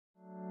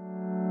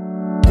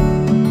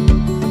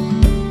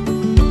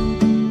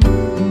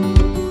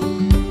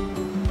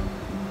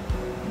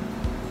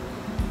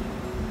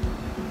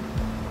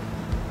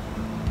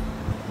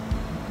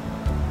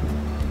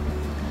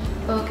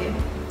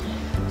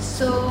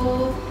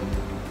So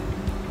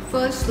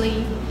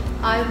firstly,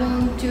 I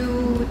want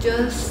to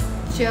just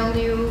tell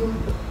you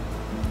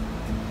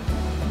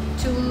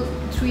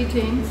three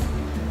things.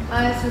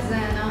 Hi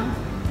Susanna,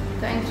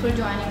 thanks for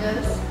joining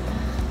us.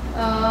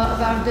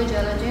 About the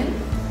gelatin,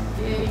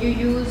 you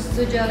use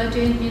the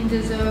gelatin in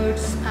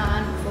desserts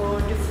and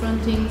for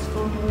different things,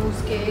 for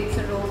mousse, cakes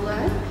and all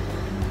that.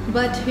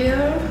 But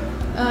here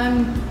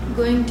I'm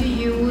going to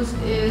use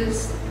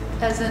is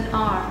as an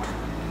art.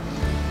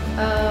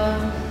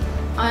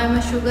 I am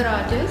a sugar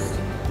artist,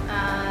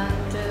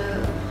 and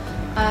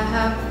I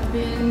have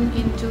been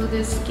into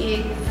this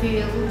cake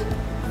field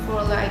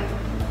for like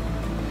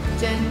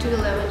 10 to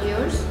 11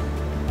 years.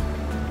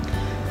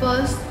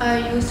 First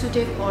I used to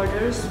take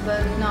orders,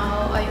 but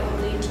now I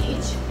only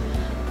teach.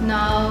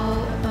 Now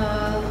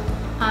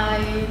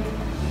I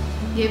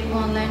give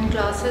online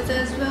classes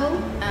as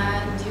well,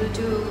 and due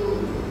to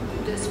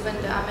this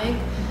pandemic,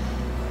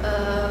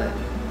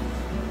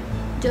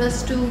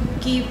 just to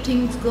keep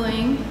things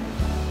going,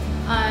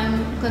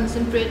 I'm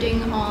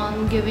concentrating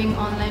on giving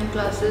online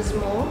classes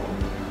more,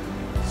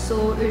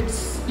 so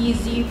it's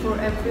easy for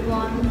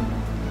everyone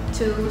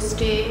to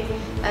stay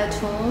at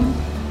home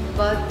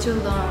but to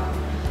learn.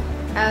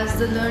 As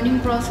the learning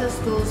process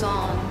goes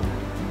on,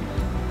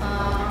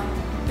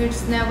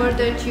 it's never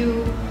that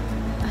you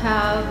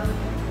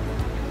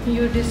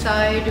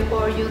decide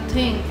or you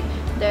think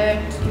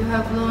that you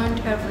have learned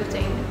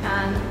everything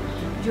and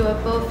you are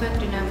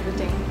perfect in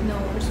everything. No,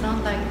 it's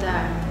not like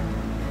that,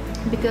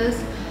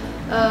 because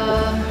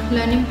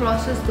learning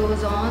process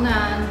goes on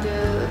and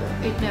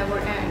it never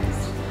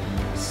ends.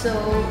 So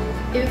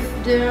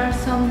if there are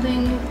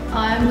something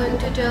I'm going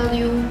to tell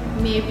you,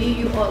 maybe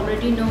you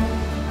already know,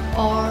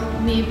 or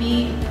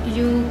maybe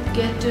you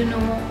get to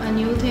know a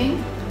new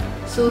thing.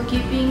 So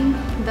keeping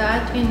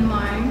that in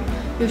mind,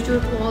 you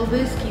should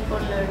always keep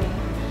on learning.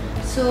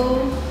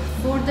 So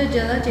for the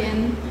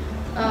gelatin,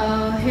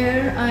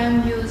 here I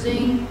am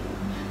using,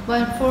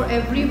 but for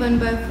every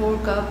 1/4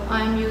 cup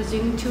I am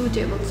using 2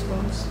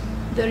 tablespoons.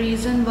 The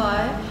reason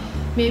why,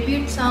 maybe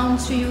it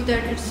sounds to you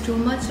that it's too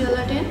much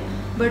gelatin,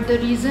 but the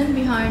reason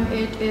behind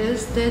it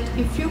is that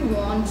if you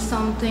want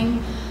something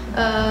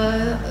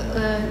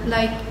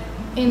like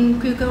in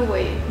quicker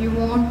way, you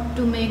want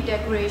to make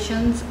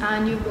decorations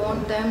and you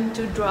want them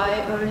to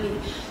dry early,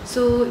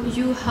 so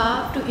you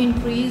have to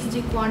increase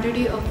the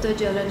quantity of the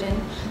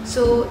gelatin,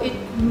 so it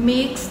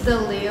makes the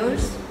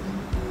layers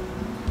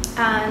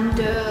and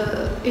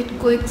it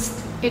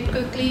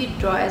quickly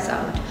dries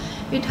out.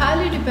 It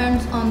highly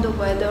depends on the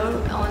weather,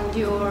 on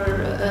your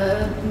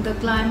the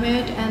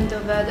climate and the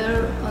weather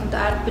on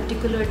that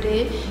particular day,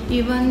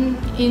 even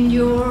in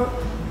your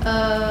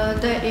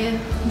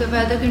the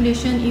weather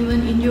condition,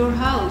 even in your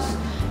house.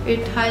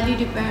 It highly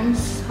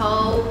depends how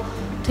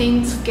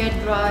things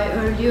get dry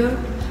earlier.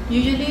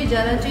 Usually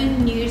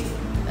gelatin needs,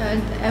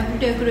 every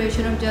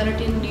decoration of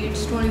gelatin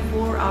needs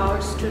 24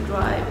 hours to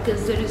dry,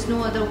 because there is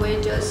no other way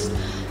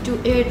just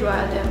to air dry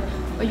them.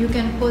 Or you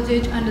can put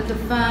it under the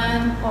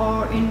fan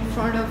or in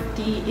front of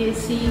the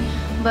AC,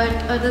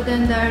 but other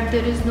than that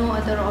there is no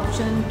other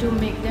option to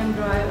make them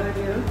dry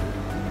earlier.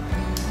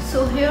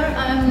 So here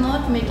I am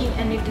not making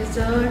any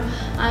dessert.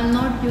 I am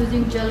not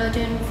using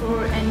gelatin for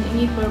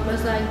any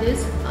purpose like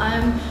this. I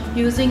am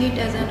using it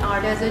as an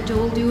art. As I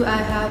told you, I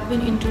have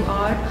been into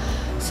art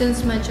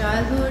since my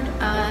childhood,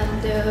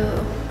 and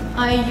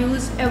I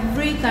use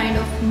every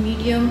kind of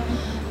medium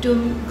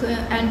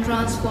and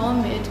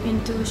transform it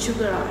into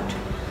sugar art.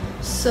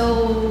 So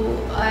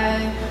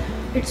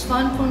it's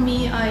fun for me.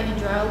 I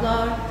enjoy a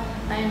lot.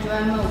 I enjoy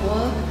my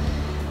work.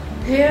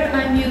 Here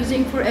I'm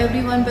using for every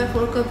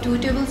 1/4 cup 2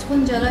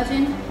 tablespoons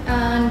gelatin,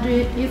 and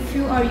if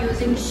you are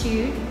using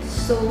sheet,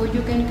 so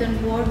you can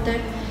convert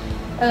that.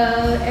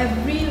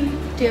 Every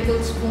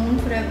tablespoon,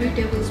 for every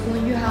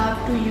tablespoon you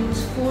have to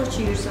use 4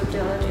 sheets of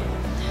gelatin.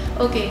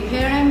 Okay,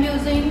 here I'm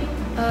using,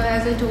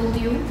 as I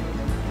told you,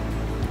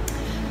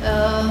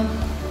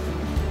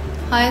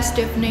 hi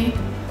Stephanie.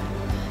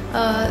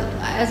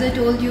 As I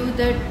told you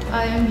that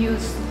I am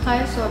hi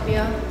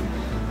Sophia,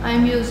 I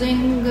am using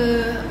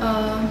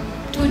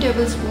 2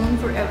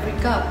 tablespoons for every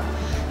cup.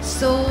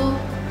 So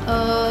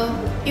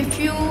if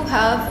you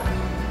have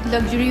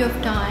luxury of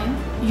time,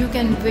 you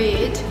can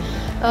wait,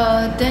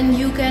 then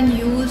you can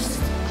use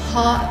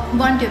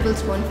 1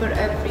 tablespoon for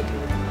every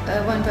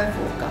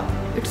 1/4 cup.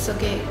 It's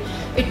okay,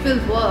 it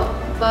will work,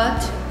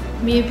 but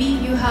maybe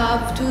you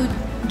have to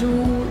do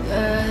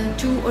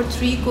 2 or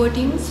 3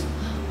 coatings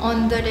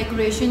on the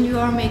decoration you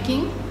are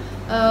making.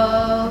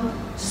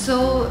 So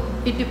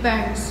it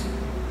depends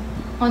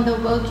on the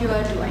work you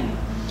are doing.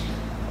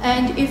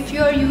 And if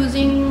you are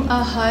using a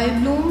high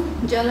bloom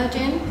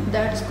gelatin,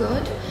 that's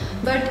good,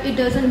 but it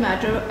doesn't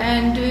matter.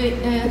 And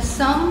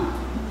some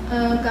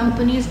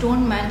companies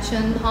don't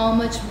mention how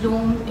much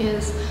bloom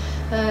is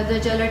the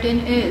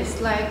gelatin is.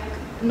 Like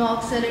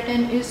Knox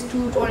gelatin is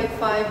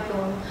 225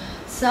 bloom.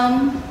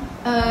 Some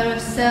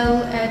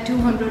sell at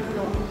 200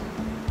 bloom,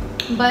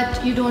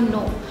 but you don't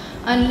know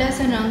unless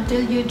and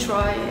until you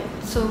try it.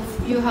 So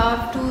you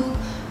have to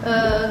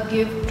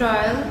give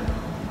trial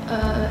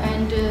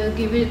and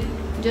give it,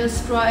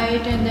 just try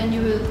it, and then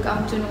you will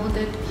come to know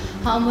that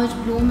how much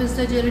bloom is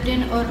the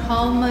gelatin or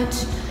how much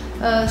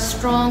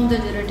strong the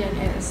gelatin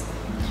is.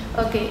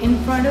 Okay, in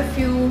front of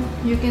you,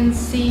 you can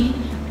see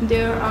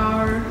there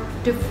are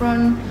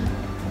different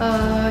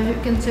you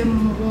can say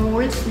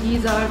molds.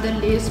 These are the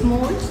lace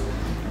molds.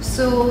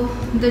 So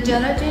the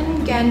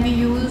gelatin can be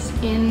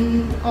used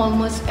in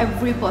almost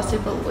every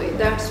possible way.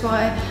 That's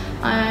why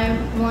I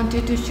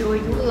wanted to show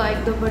you,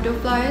 like the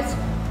butterflies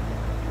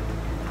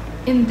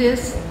in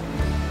this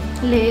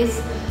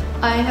lace.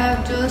 I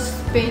have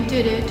just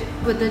painted it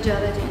with the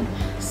gelatin.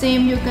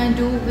 Same you can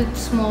do with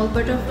small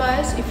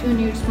butterflies if you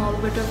need small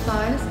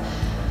butterflies.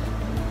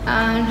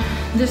 And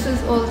this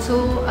is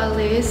also a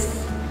lace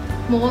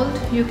mold.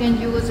 You can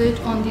use it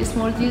on these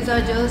molds. These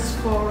are just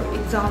for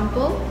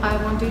example. I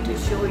wanted to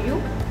show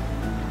you.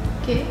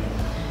 Okay.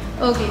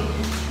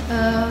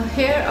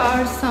 Here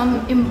are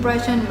some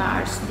impression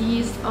mats.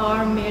 These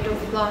are made of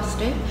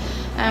plastic,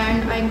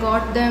 and I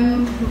got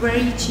them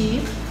very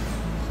cheap,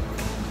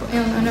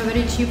 on a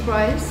very cheap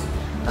price.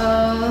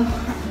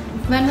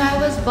 When I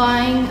was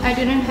buying, I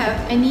didn't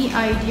have any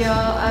idea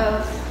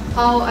of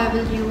how I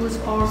will use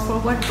or for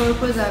what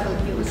purpose I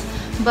will use,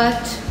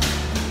 but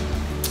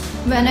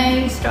when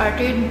I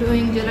started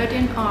doing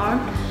gelatin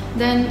art,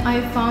 then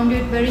I found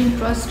it very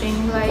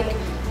interesting. Like,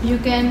 you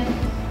can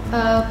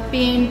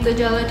paint the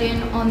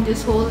gelatin on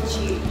this whole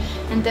sheet,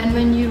 and then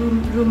when you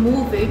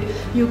remove it,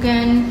 you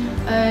can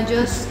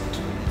just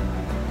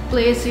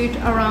place it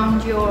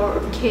around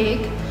your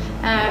cake.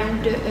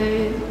 And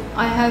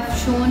I have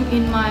shown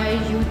in my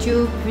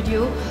YouTube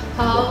video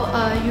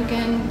how you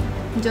can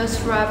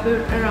just wrap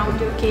it around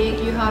your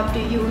cake. You have to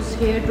use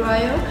hair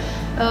dryer.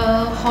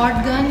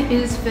 Hot gun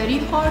is very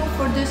hot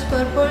for this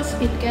purpose.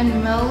 It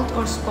can melt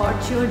or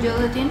scorch your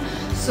gelatin.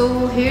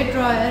 So hair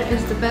dryer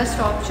is the best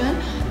option.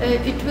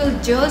 It will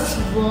just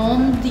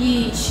warm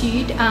the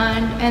sheet,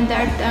 and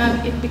that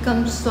time it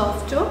becomes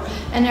softer,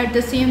 and at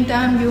the same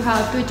time you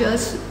have to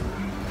just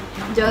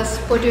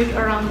put it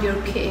around your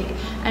cake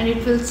and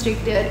it will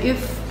stick there.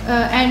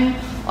 And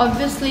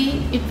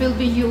obviously it will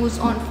be used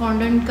on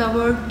fondant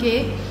covered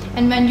cake,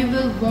 and when you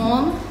will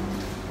warm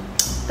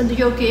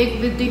your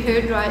cake with the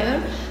hair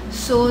dryer,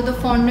 so the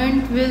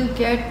fondant will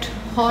get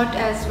hot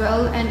as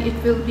well, and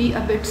it will be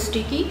a bit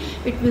sticky.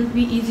 It will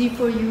be easy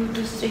for you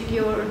to stick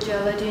your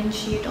gelatin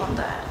sheet on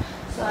that.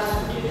 So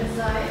I'll put it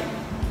aside.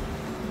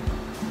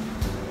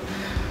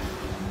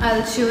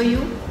 I'll show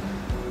you.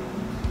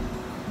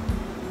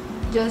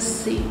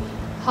 Just see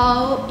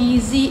how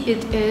easy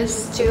it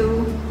is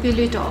to peel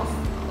it off.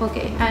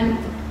 Okay, and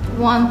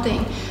one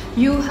thing,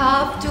 you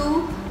have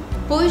to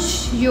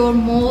push your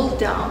mold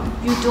down.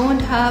 You don't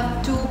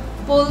have to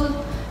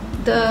pull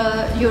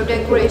your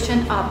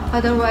decoration up,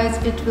 otherwise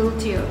it will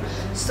tear.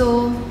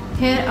 So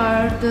here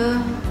are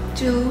the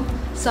two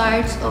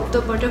sides of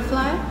the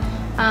butterfly,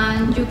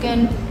 and you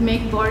can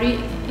make body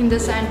in the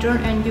center,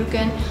 and you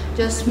can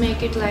just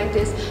make it like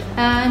this.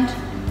 And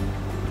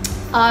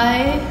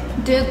I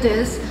did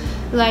this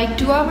like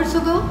 2 hours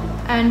ago,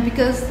 and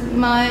because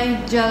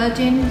my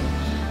gelatin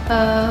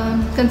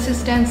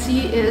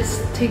consistency is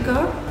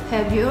thicker,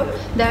 heavier,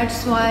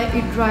 that's why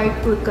it dried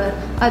quicker.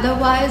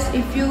 Otherwise,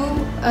 if you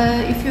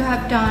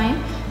have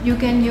time, you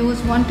can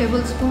use 1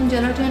 tablespoon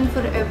gelatin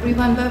for every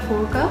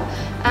 1/4 cup,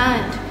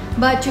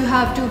 but you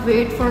have to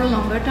wait for a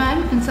longer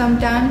time, and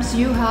sometimes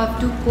you have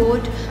to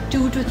coat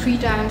 2 to 3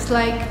 times.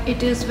 Like,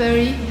 it is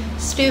very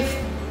stiff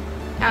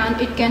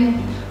and it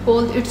can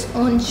hold its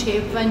own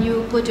shape when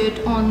you put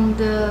it on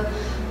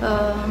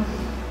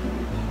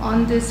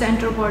the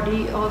center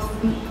body of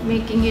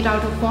making it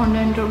out of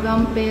fondant or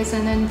gum paste,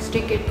 and then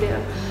stick it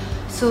there.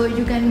 So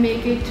you can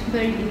make it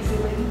very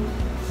easily.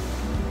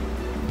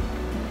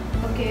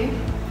 Okay,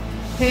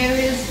 here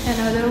is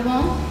another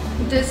one.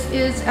 This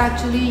is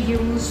actually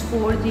used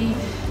for the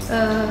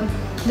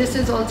this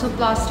is also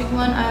plastic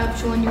one. I have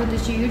shown you the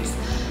sheets.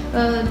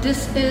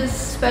 This is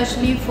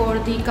specially for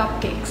the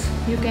cupcakes.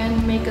 You can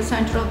make a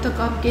center of the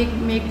cupcake,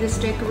 make this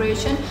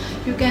decoration.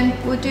 You can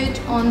put it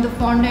on the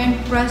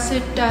fondant, press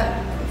it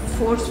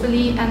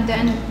forcefully, and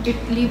then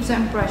it leaves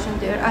an impression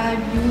there. I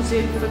had used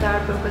it for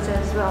that purpose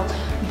as well.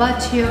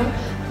 But here,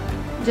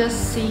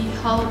 just see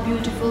how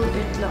beautiful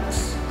it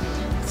looks,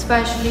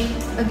 especially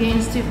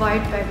against the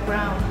white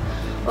background.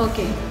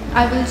 Okay,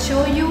 I will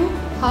show you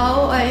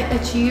how I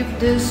achieved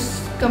this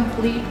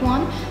complete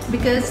one,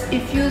 because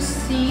if you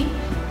see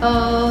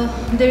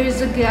there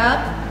is a gap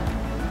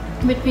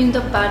between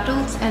the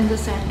petals and the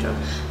center,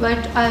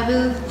 but I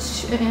will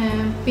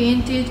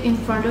paint it in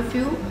front of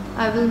you.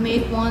 I will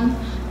make one,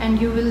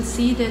 and you will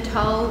see that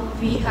how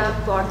we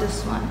have got this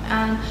one.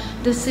 And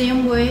the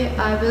same way,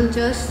 I will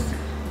just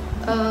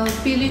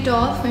peel it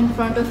off in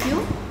front of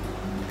you.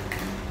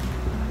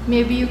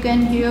 Maybe you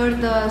can hear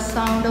the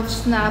sound of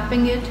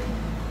snapping it.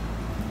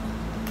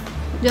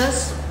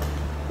 Just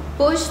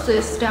push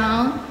this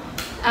down,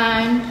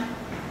 and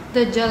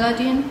the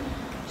gelatin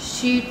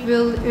sheet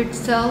will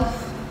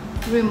itself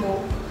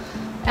remove.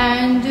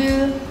 And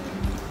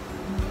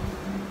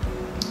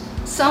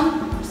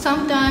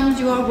sometimes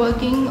you are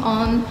working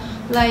on,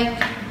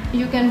 like,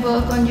 you can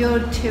work on your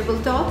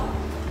tabletop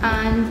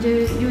and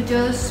you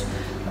just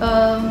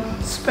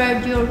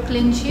spread your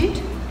cling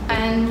sheet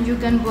and you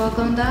can work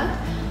on that.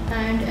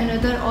 And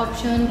another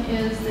option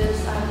is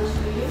this, I will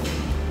show you.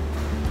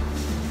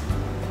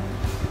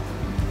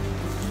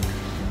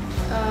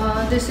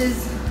 This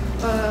is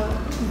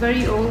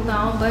very old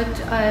now, but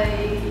I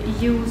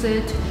use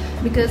it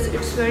because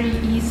it's very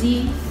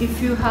easy.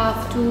 If you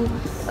have to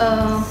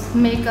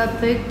make a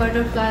big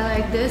butterfly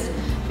like this,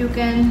 you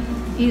can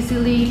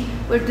easily,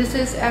 but this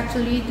is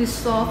actually the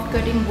soft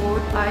cutting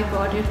board. I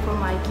got it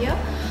from IKEA,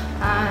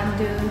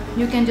 and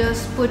you can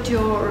just put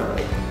your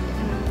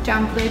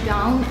template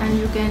down and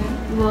you can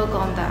work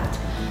on that.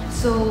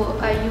 So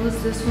I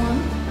use this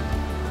one.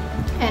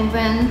 And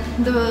when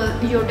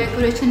your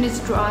decoration is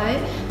dry,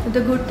 the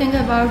good thing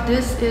about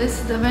this is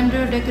when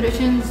the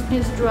decoration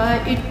is dry,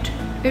 it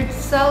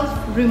itself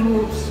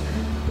removes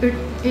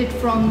it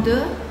from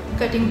the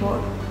cutting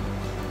board,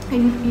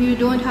 and you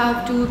don't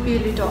have to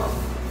peel it off.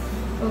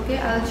 Okay,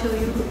 I'll show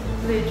you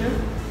later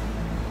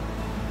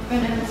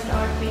when I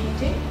start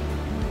painting.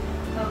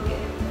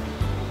 Okay,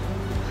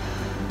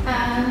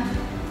 and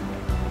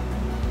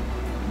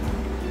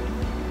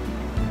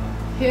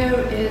here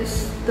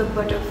is the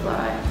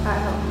butterfly I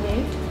have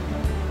made.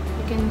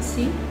 You can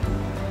see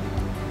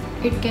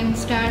it can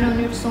stand on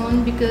its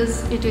own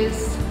because it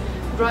is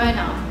dry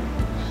now.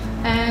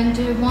 And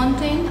one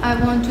thing I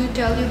want to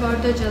tell you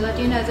about the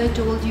gelatin, as I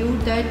told you,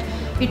 that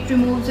it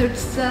removes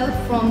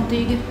itself from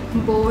the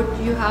board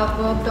you have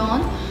worked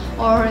on,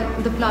 or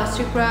the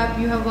plastic wrap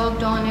you have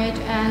worked on it,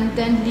 and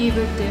then leave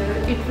it there.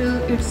 It will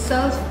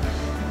itself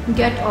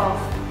get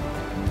off.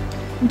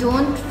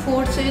 Don't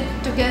force it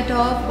to get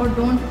off or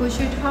don't push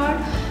it hard.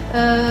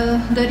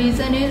 The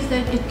reason is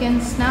that it can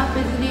snap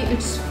easily,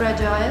 it's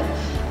fragile,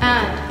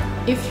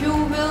 and if you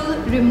will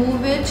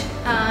remove it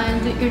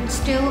and it's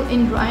still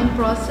in drying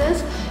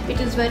process, it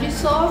is very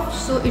soft,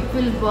 so it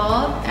will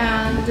bob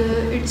and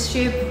its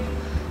shape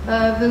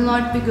will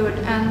not be good.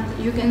 And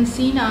you can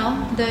see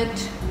now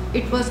that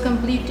it was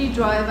completely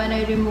dry when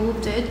I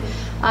removed it.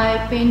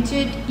 I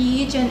painted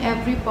each and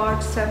every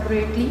part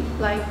separately.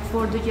 Like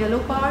for the yellow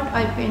part,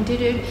 I painted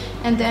it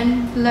and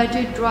then let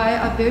it dry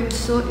a bit,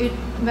 so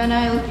when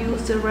I'll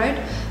use the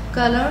red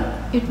color,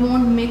 it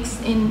won't mix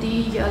in the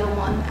yellow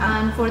one.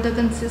 And for the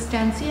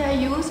consistency I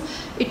use,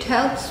 it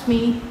helps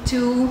me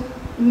to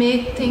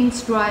make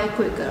things dry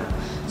quicker.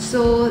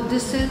 So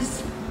this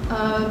is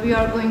we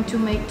are going to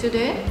make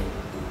today.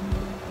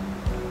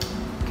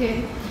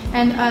 Okay,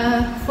 and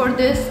for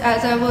this,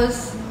 as I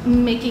was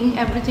making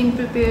everything,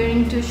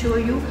 preparing to show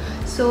you,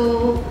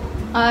 so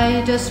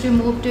I just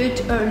removed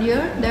it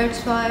earlier.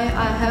 That's why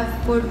I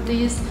have put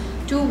these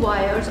two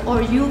wires,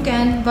 or you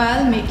can,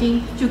 while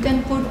making, you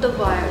can put the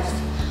wires,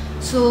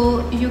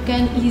 so you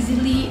can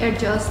easily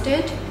adjust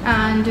it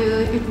and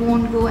it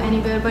won't go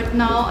anywhere. But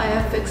now I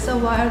have fixed a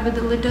wire with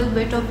a little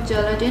bit of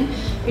gelatin.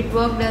 It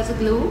worked as a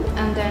glue,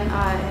 and then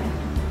I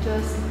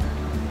just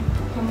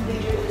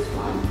completed this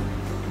one.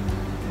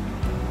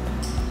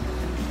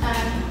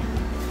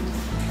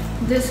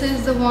 And this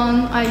is the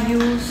one I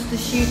use the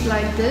sheet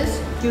like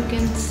this. You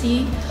can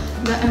see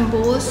the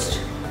embossed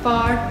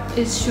part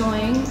is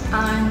showing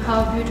and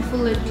how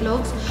beautiful it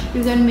looks.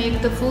 You can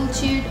make the full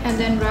sheet and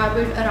then wrap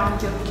it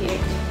around your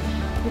cake.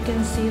 You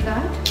can see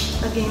that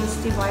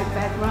against the white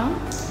background.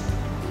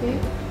 Okay.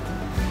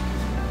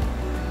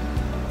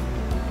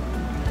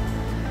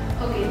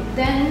 Okay,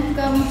 then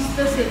comes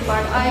the silk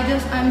part.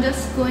 I'm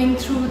just going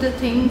through the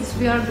things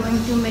we are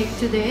going to make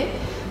today,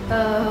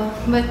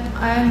 but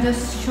I am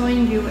just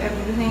showing you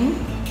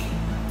everything.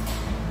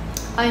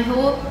 I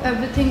hope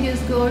everything is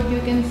good. You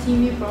can see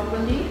me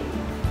properly.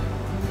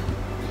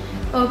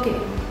 Okay,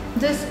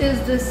 this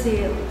is the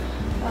sail.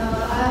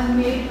 I have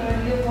made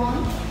earlier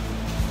one.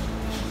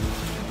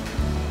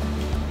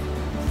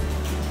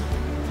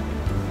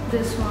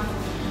 This one.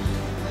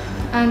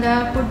 And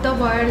I put the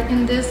wire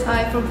in this.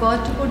 I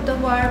forgot to put the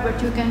wire,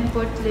 but you can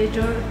put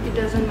later, it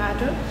doesn't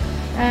matter.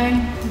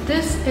 And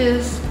this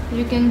is,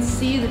 you can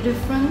see the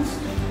difference.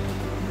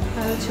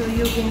 I'll show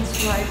you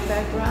against white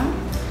background.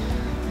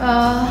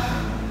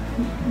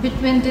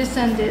 Between this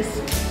and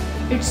this.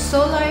 It's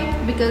so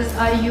light because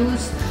I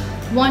use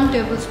 1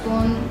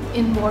 tablespoon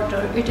in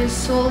water. It is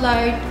so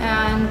light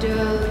and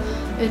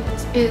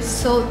it is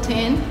so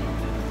thin.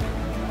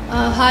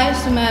 Hi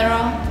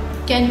Sumera,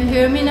 can you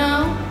hear me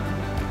now?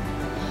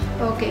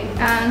 Okay,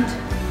 and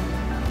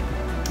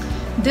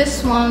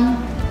this one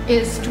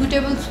is 2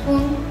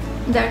 tablespoons.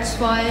 That's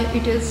why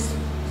it is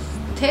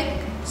thick,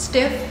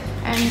 stiff,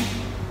 and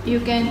you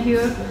can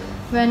hear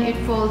when it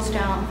falls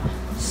down.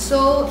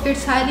 So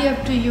it's highly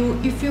up to you.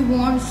 If you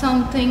want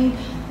something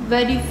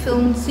very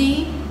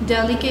filmy,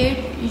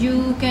 delicate,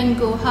 you can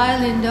go, hi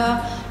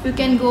Linda, you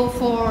can go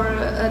for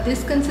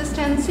this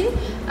consistency.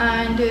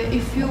 And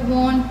if you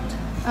want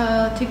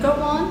a thicker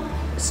one,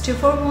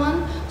 stiffer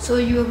one, so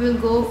you will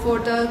go for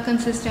the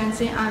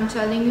consistency I'm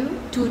telling you,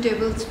 2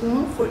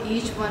 tablespoons for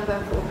each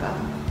 1/4 cup.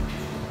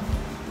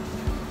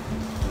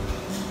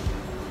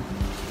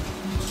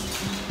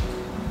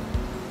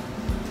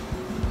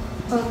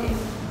 Okay.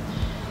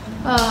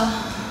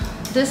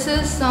 This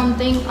is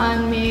something I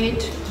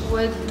made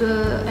with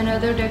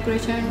another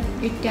decoration.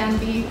 It can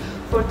be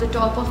for the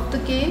top of the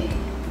cake,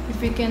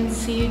 if you can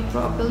see it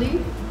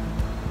properly.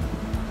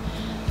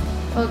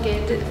 Okay,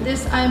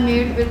 this I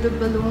made with the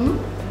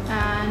balloon,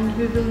 and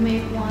we will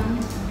make one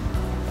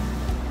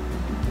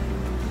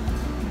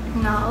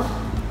now.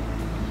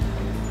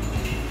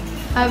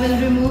 I will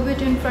remove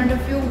it in front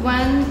of you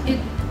when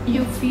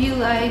you feel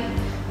like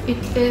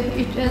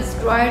it is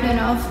dried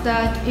enough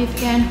that it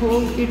can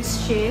hold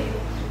its shape.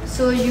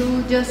 So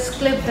you just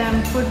clip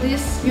them. For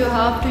this you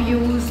have to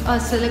use a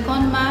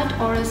silicone mat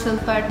or a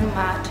sulfite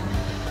mat.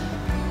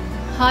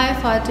 Hi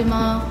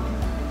Fatima.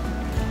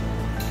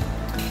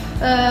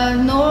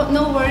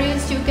 No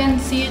worries, you can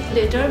see it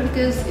later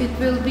because it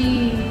will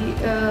be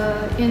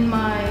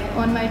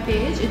on my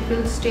page. It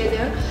will stay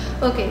there.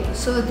 Okay,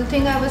 so the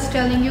thing I was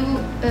telling you,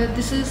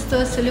 this is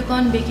the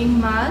silicone baking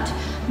mat,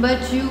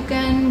 but you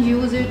can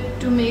use it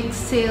to make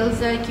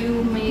sails, like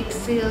you make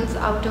sails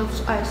out of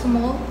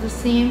isomalt. The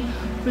same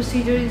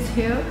procedure is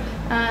here,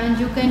 and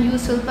you can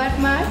use sulfite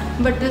mat,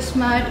 but this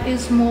mat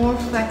is more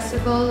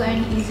flexible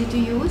and easy to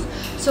use.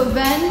 So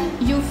when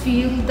you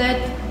feel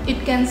that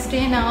it can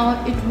stay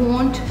now, it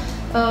won't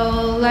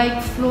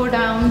like flow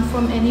down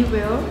from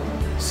anywhere,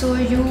 so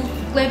you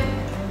clip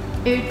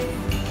it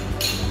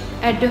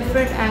at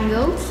different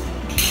angles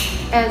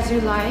as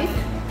you like.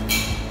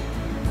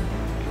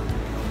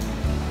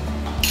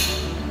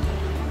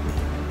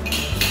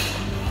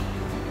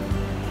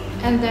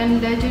 And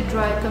then let it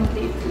dry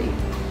completely.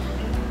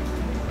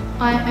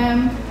 I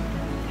am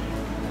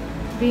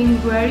being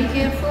very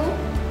careful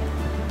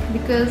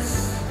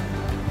because,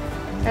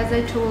 as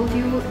I told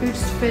you,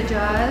 it's fragile.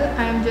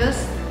 I am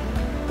just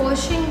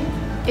pushing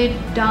it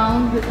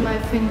down with my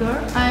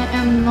finger. I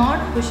am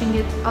not pushing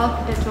it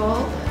up at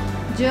all,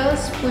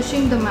 just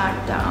pushing the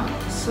mat down.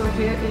 So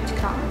here it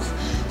comes.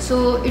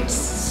 So it's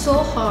so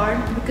hard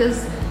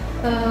because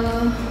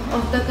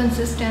of the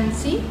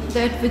consistency,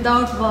 that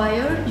without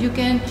wire you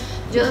can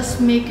just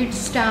make it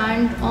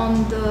stand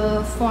on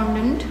the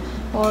fondant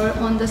or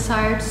on the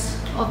sides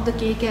of the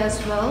cake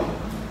as well.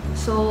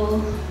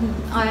 So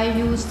I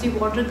use the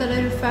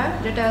watercolor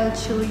effect that I'll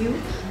show you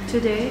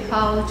today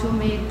how to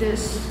make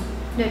this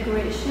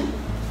decoration.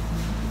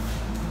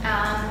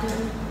 And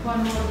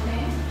one more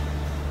thing,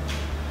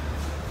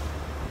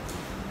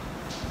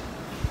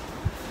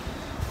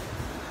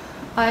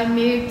 I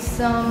made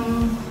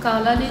some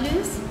kala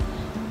lilies.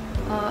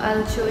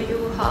 I'll show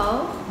you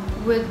how,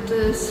 with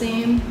the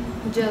same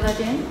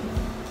gelatin.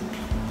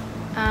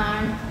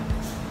 And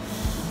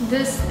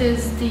this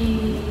is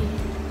the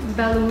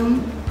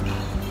balloon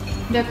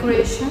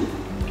decoration.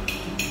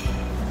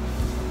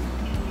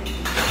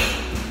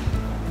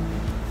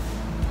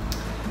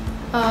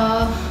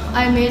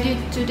 I made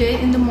it today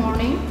in the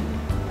morning,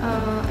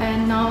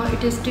 and now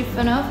it is stiff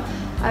enough.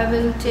 I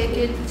will take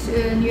it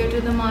near to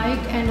the mic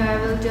and I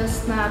will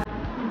just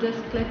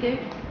click it.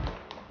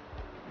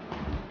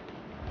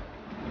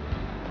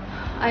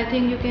 I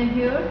think you can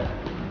hear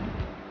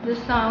the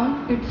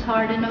sound. It's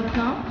hard enough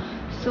now,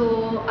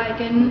 so I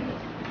can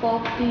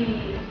pop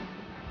the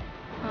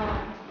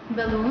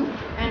balloon,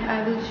 and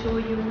I will show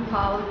you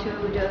how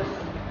to just,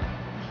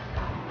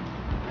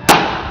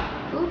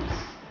 oops.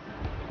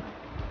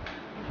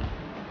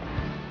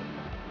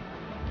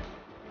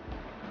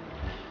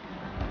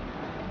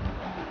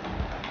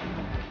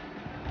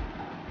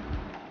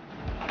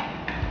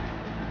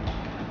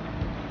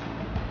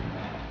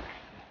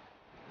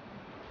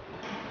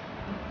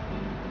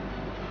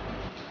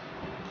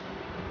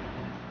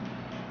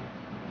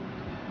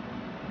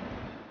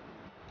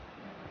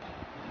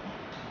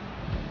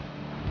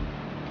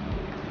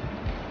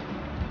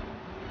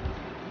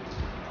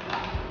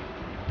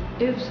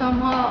 If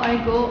somehow I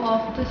go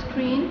off the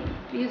screen,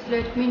 please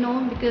let me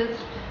know, because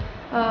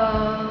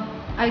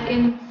I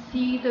can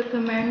see the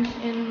comments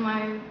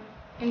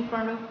in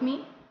front of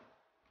me.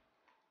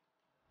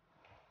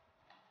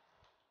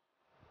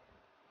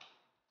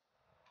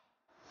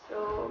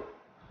 So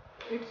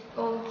it's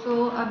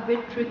also a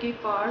bit tricky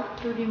part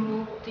to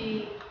remove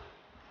the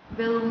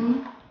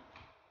balloon.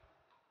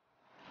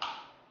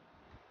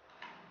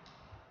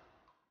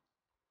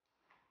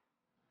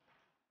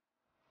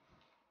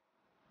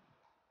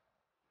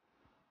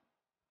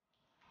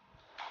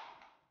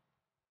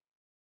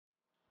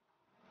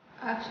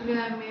 Actually,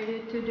 I made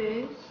it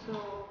today,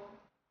 so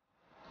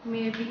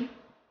maybe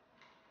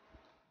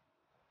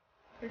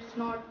it's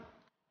not,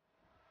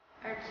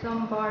 at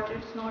some part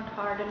it's not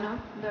hard enough.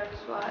 That's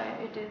why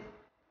it is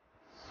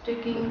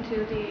sticking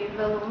to the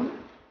balloon.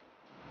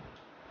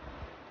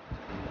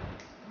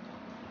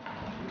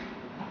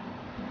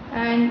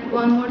 And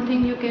one more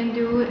thing you can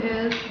do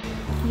is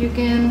you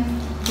can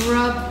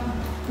rub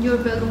your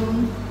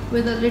balloon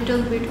with a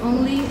little bit,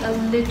 only a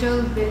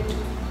little bit,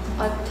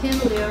 a thin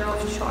layer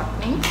of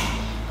shortening,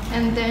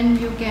 and then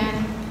you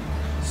can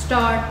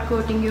start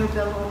coating your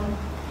balloon.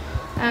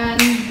 And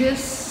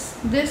this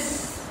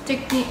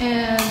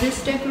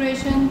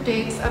decoration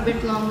takes a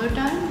bit longer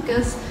time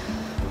because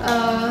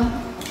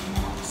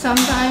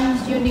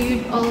sometimes you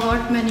need a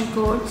lot many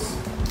coats.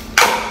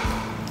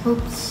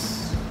 Oops.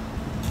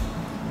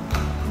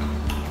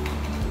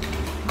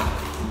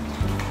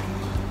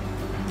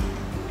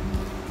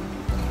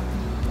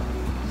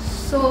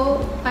 So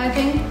I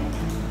think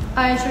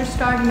I should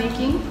start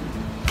making,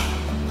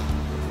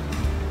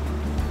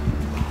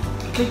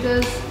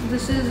 because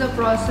this is a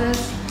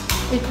process.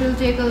 It will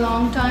take a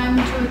long time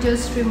to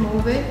just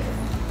remove it.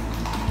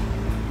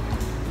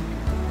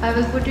 I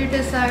will put it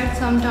aside.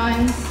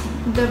 Sometimes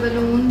the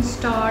balloons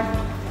start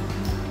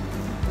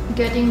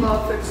getting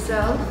off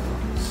itself,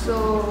 so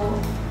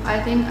I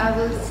think I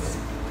will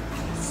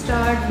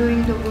start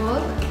doing the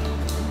work.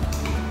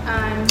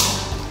 And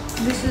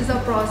this is a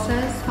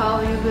process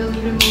how you will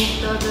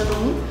remove the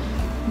balloon,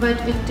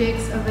 but it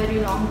takes a very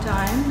long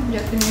time,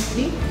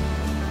 definitely.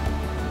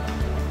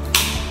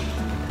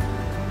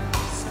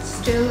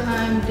 Still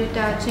I am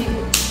detaching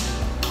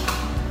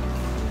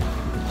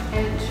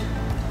it.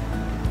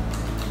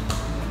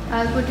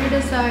 I'll put it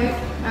aside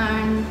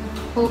and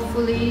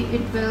hopefully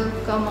it will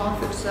come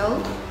off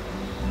itself.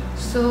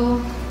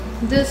 So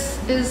this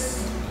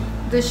is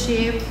the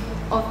shape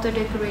of the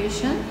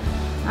decoration,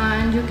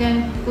 and you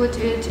can put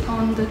it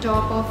on the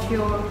top of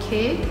your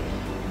cake,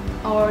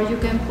 or you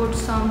can put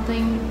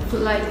something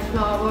like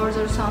flowers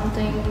or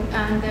something,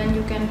 and then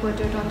you can put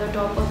it on the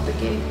top of the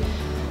cake.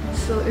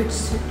 So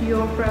it's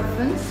your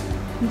preference.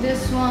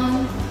 This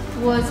one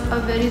was a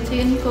very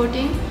thin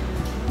coating,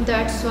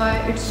 that's why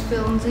it's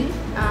filmy,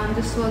 and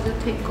this was a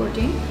thick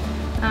coating,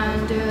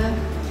 and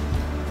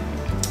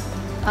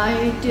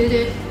I did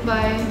it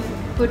by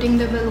putting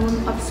the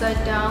balloon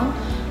upside down,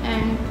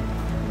 and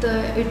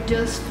it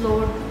just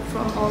flowed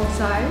from all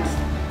sides.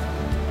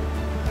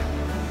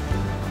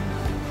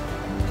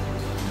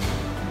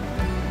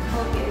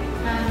 Okay,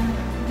 and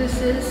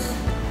this is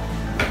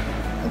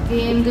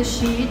again the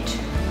sheet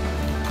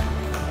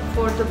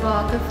for the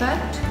bark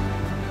effect,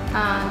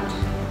 and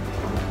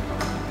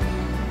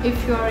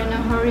if you are in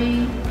a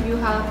hurry, you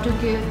have to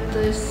give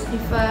this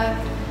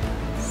effect.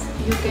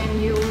 You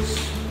can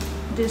use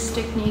this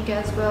technique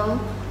as well.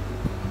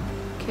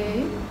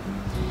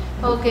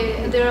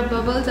 Okay, there are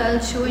bubbles. I'll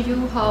show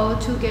you how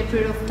to get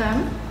rid of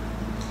them.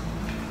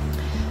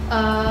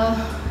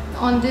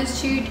 On this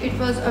sheet it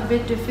was a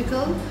bit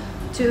difficult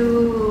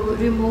to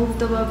remove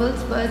the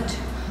bubbles, but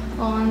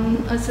on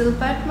a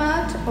silpat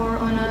mat or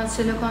on a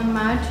silicone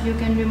mat you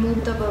can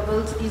remove the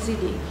bubbles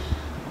easily,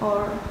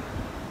 or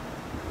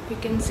you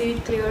can see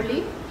it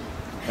clearly,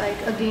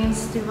 like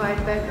against the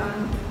white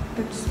background.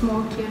 It's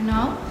more clear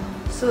now.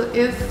 So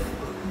if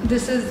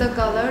this is the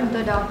color,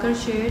 the darker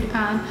shade,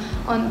 and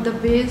on the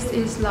base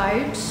is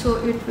light, so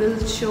it will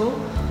show,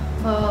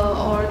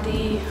 or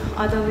the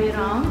other way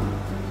around.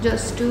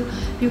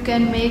 You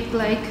can make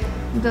like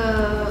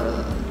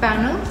the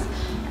panels,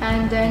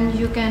 and then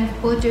you can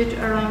put it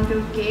around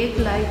your cake,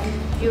 like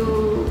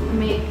you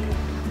make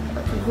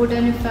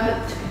wooden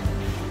effect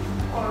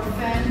or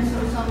fence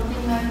or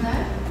something like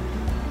that.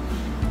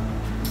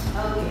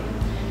 Okay,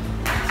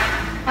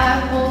 I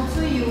have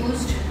also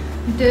used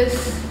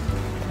this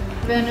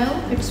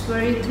vinyl. It's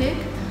very thick,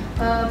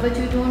 but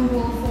you don't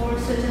go for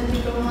such a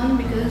thicker one,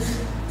 because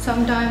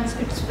sometimes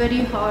it's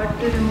very hard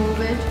to remove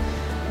it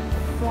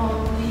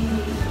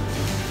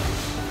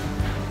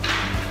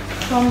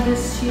from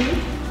this sheet.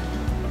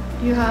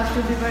 You have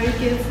to be very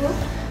careful.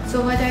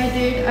 So what I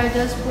did, I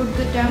just put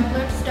the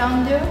templates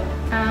down there,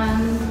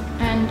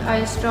 and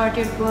I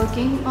started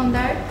working on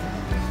that.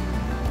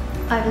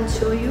 I will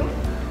show you.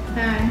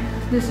 And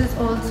this is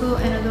also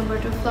another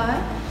butterfly,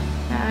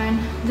 and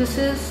this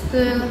is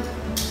the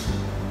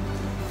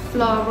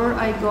flower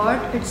I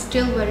got. It's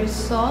still very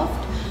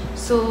soft,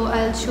 so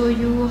I'll show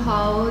you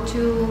how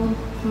to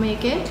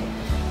make it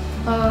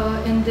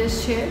in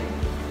this shape.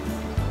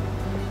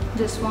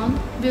 This one,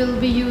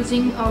 we'll be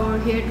using our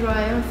hair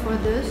dryer for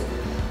this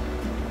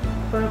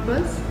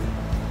purpose.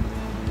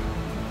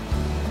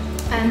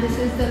 And this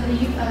is the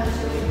leaf. I'll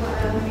show you what I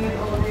have made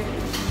already.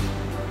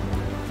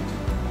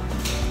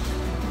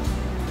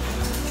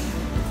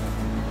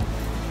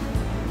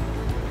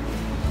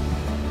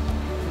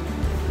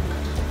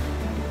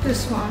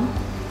 This one,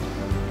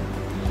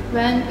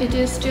 when it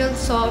is still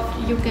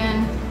soft, you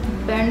can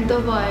bend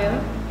the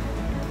wire,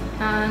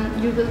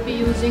 and you will be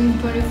using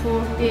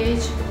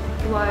 24-gauge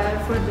wire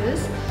for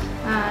this.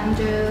 And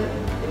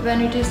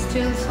when it is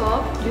still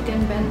soft, you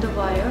can bend the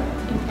wire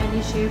in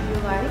any shape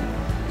you like.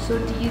 So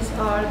these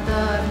are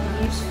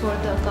the leaves for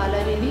the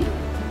kala lily.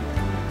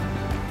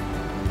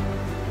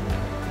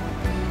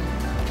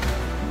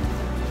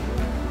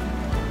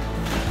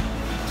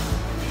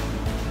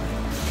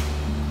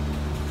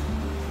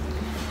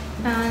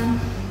 And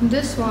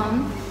this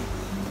one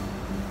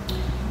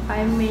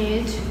I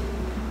made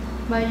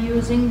by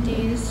using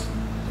these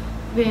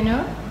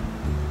vinyl.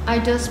 I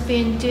just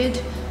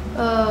painted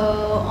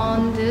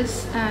on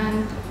this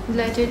and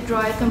let it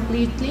dry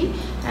completely,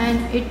 and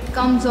it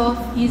comes off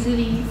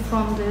easily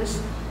from this.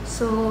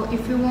 So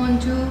if you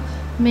want to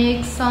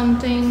make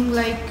something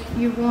like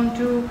you want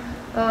to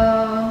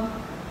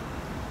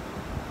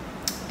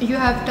you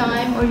have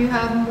time or you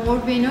have more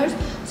winners,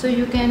 so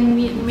you can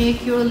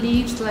make your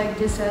leaves like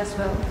this as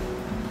well.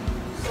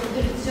 So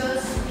this is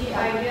just the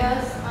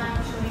ideas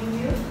I'm showing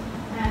you.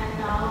 And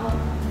now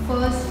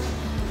first,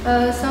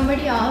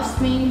 somebody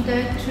asked me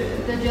that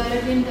the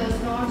gelatin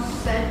does not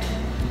set,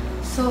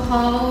 so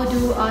how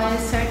do I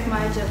set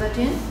my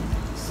gelatin?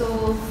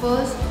 So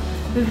first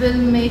we will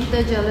make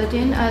the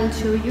gelatin. I'll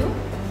show you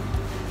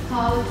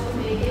how to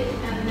make it,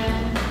 and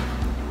then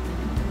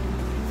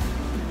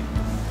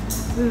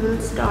we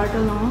will start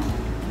along.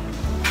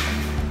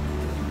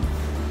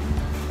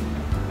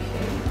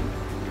 Okay.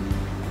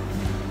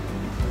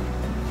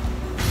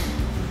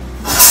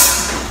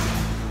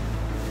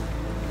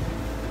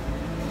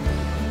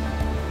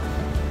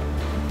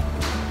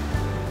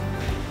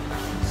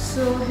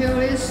 So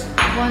here is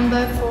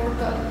 1/4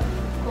 cup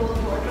cold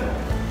water.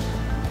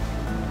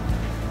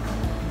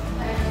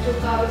 I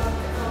took out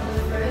from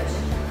the fridge,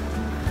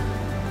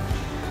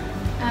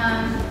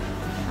 and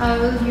I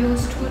will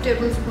use 2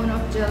 tablespoons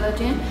of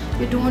gelatin.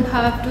 You don't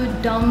have to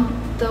dump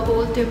the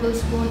whole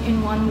tablespoon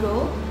in one go.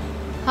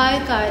 Hi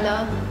Kyla.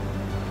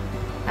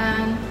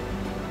 And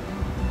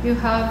you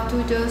have to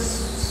just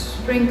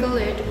sprinkle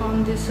it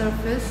on the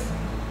surface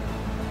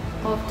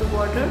of the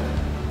water.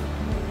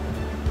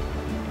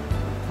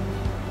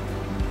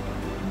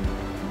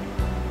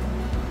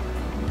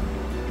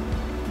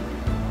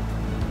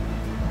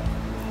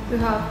 You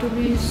have to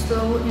be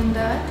slow in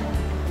that.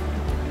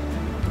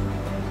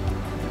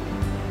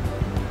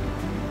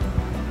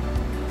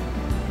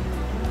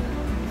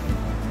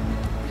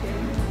 Okay.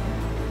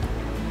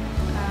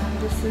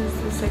 And this is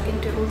the 2nd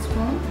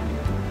tablespoon.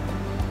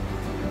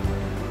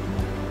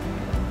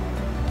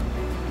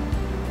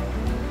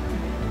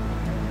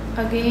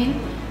 Again,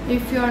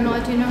 if you are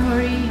not in a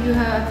hurry, you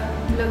have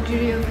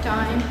luxury of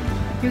time,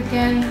 you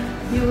can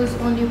use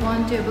only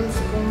 1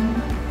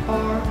 tablespoon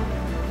or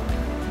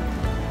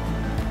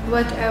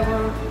whatever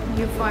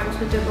you find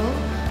suitable.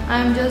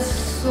 I'm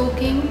just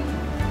soaking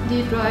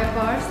the dry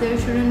parts. There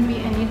shouldn't be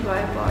any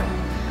dry part.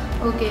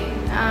 Okay,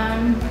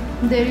 and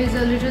there is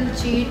a little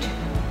cheat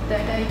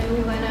that I do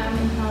when I'm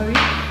in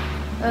hurry.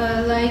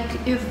 Like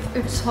if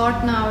it's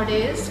hot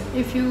nowadays,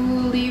 if you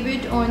leave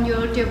it on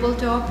your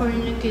tabletop or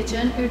in your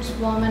kitchen, it's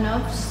warm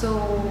enough, so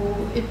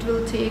it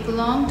will take a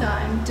long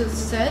time to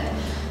set.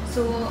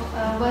 So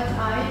what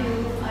I do,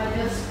 I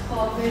just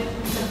pop it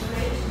in the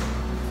fridge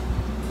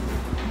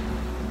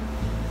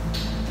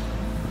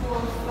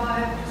for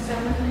 5 to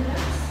 7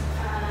 minutes,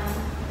 and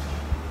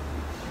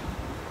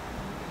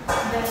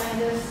then I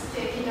just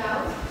take it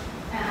out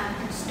and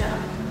it's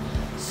done.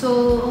 So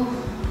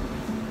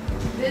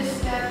this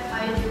step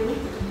I do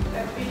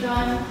every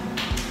time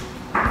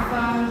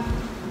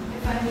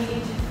if I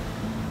need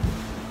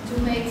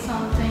to make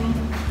something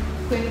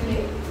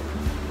quickly.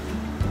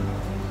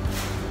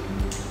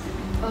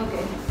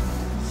 Okay,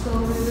 so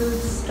we will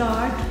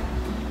start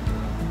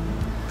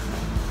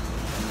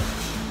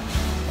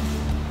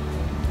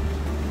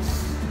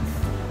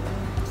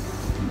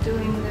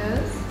doing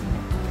this.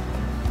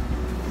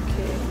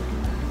 Okay.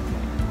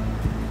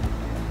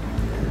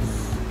 This.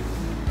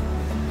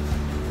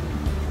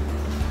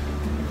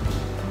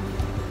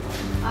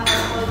 I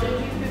have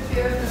already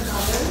prepared the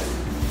colors.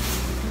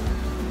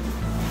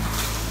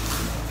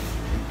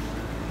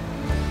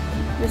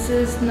 This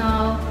is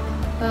now,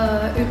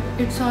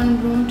 it's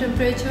on room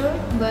temperature,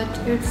 but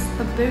it's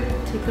a bit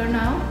thicker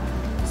now.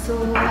 So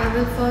I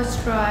will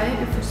first try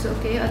if it's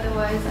okay,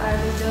 otherwise I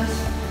will just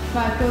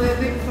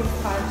microwave it for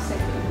 5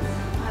 seconds.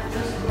 I'll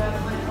just grab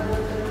my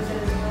other colors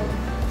as well.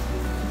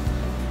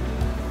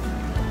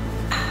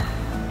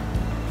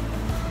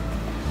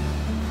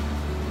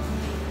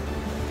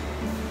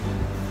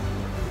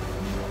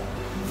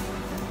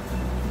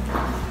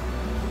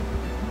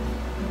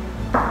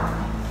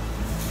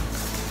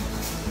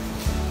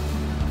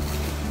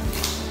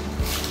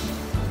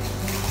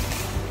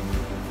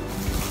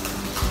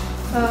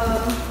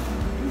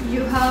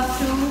 You have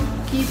to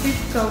keep it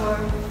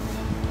covered.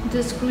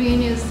 The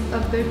screen is a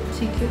bit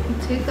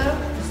thicker,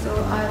 so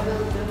I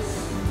will just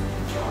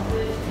drop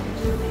it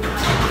into the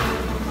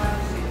microwave for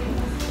 5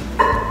 seconds.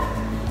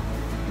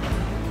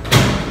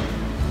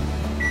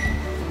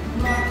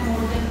 Not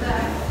more than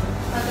that,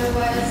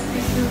 otherwise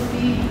it will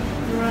be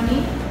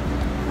runny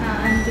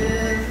and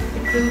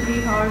it will be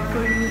hard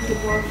for you to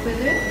work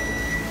with it.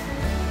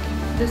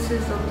 This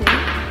is okay.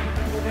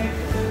 The red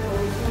color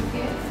is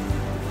okay.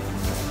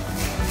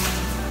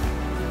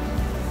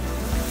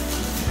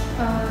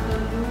 The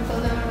blue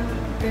color,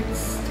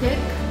 it's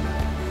thick,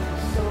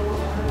 so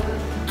I will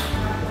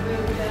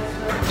microwave it as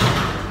well.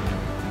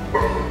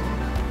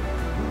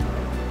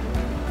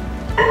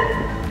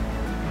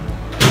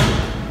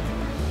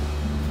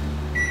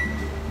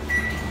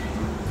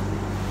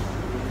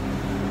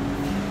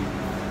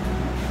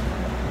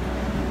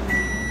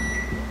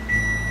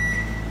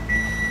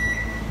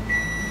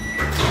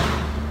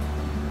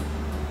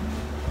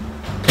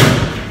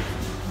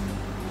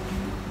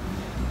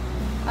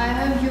 I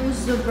have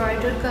used the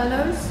brighter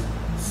colors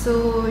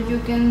so you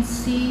can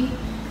see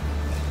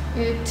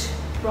it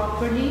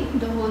properly,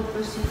 the whole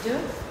procedure.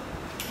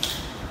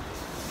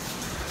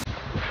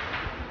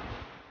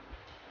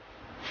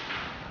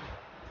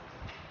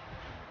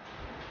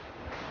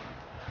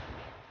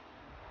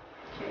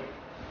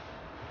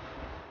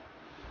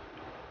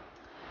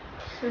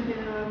 So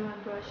here are my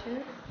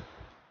brushes.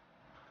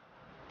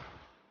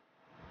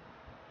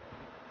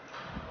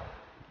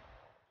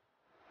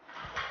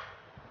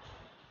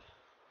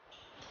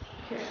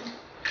 Okay.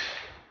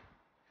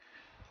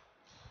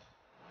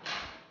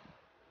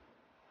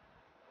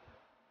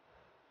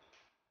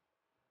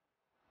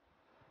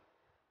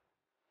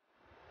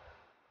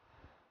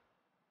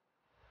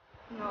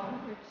 No,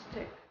 it's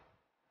thick.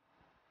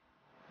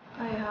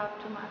 I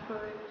have to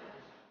microwave it.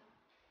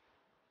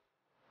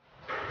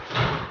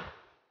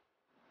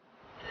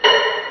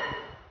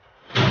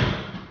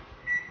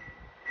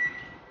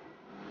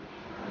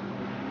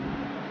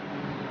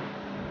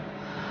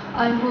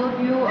 I hope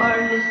you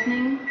are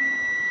listening.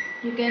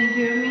 You can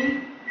hear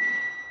me.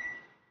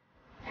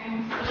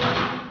 And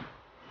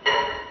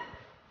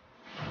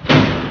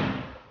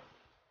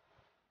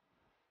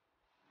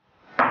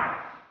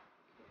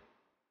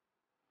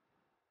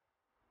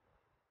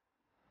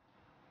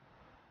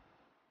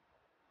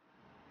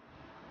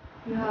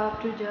you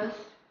have to just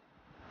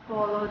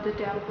follow the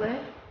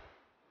template.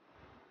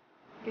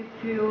 If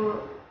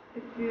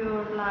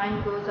your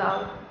line goes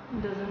out,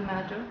 it doesn't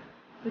matter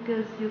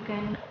because you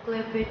can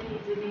clip it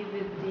easily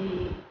with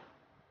the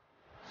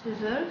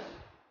scissors.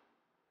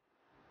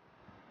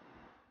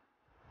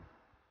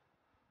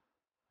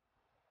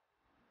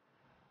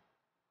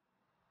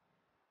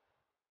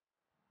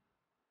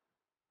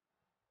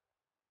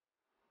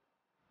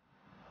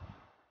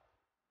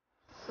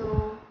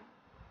 So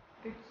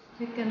it's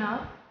thick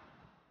enough.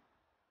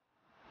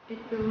 It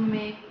will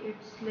make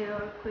its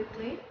layer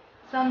quickly.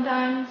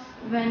 Sometimes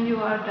when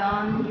you are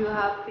done, you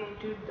have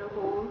painted the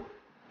whole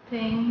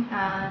thing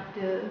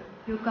and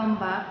you come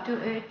back to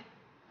it.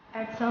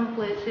 At some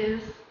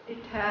places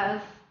it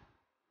has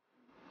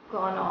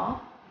gone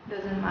off,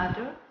 doesn't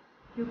matter.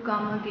 You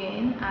come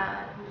again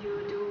and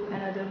you do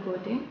another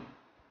coating.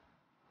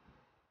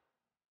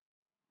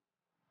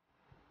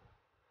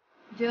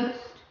 Just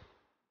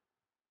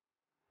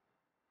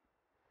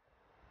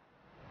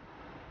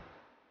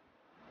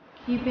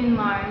keep in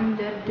mind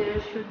that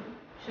there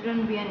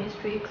shouldn't be any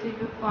streaks. If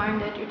you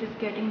find that it is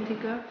getting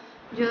thicker,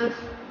 just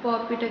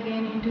pop it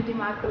again into the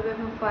microwave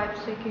for 5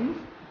 seconds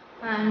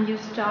and you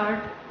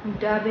start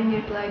dabbing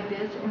it like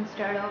this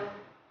instead of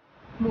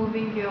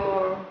moving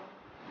your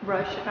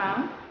brush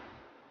around.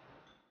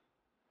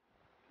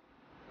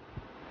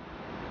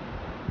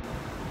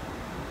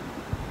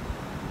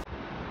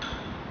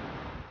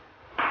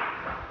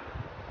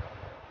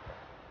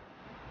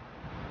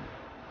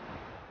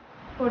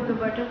 For the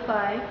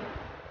butterfly,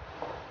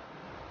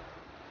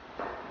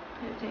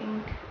 I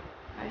think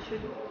I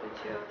should move it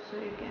here so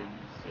you can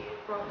see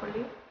it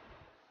properly.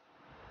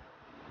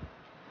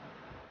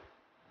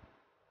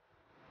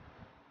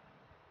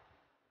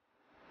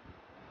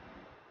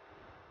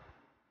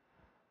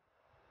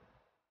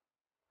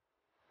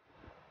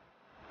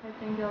 I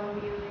think I'll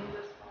be using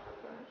this smaller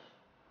brush.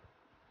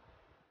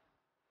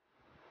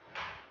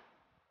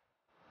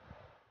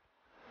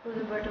 For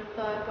the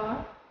butterfly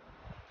part,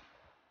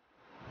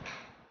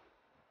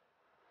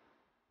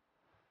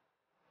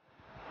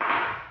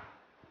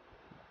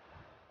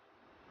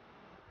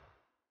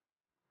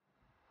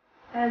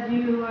 as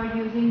you are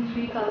using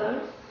 3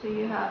 colors, so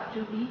you have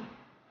to be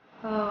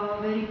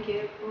very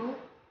careful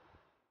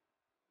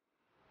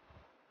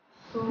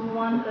so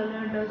one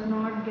color does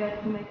not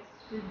get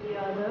mixed with the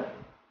other.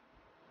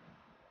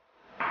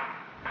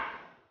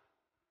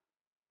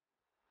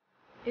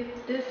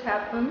 If this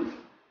happens,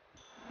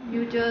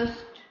 you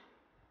just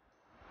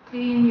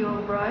clean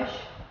your brush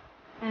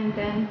and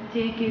then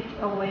take it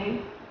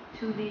away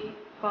to the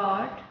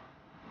part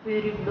where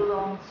it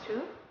belongs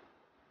to.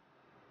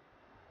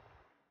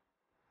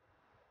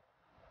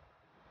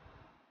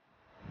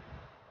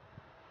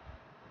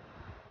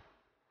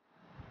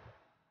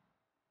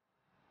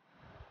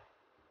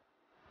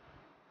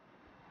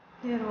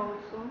 Here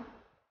also.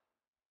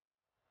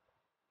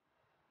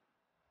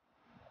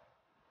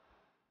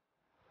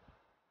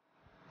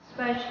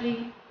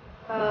 Especially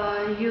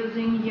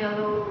using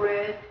yellow,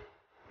 red,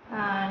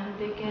 and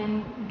they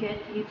can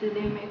get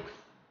easily mixed.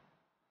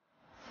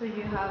 So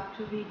you have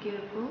to be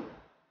careful.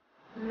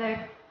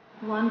 Let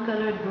one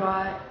color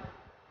dry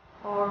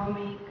or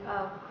make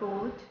a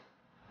coat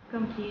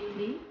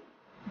completely.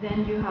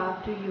 Then you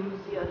have to use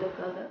the other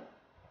color.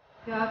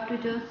 You have to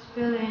just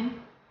fill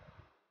in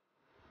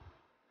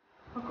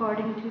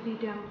according to the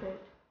template.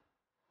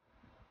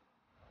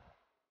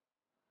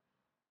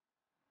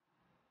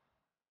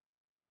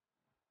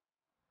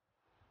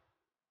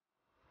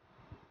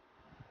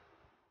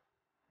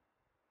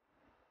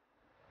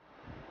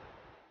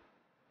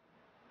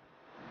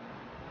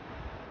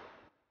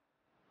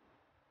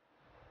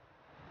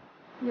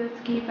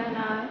 Just keep an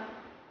eye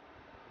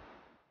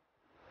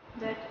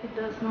that it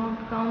does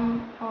not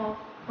come off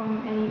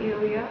from any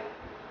area.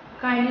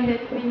 Kindly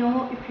let me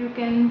know if you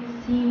can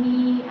see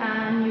me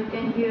and you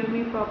can hear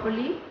me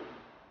properly.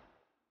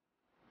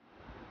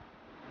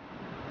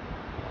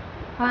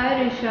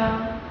 Hi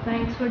Risha,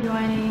 thanks for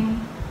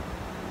joining.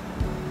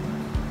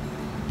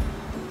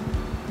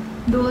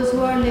 Those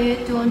who are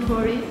late, don't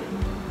worry.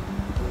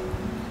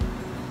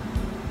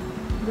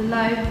 the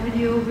live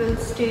video will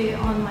stay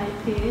on my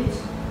page.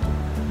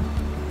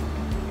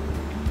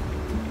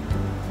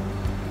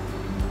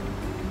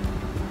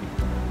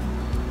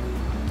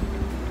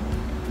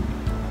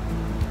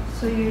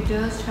 So you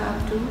just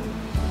have to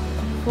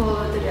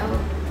follow the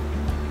yellow.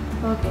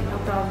 Okay, no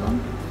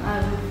problem. I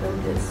will fill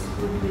this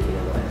with the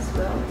yellow as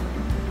well.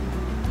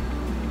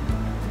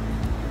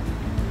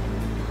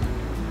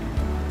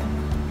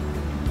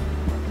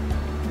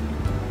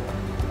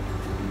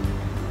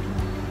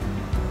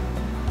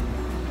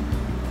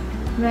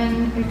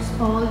 When it's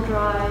all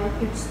dry,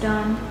 it's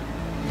done.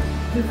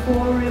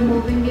 Before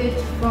removing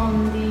it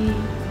from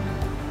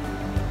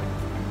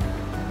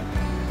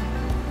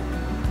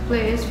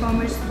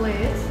its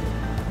place,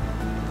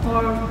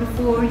 or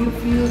before you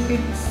feel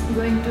it's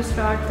going to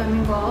start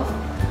coming off,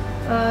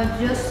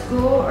 just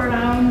go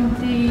around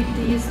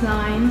these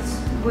lines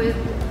with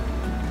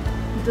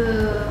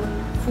the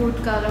food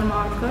color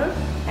marker,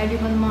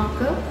 edible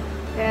marker.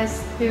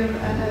 As here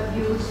I have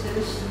used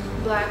this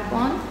black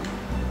one.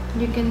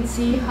 You can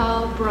see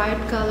how bright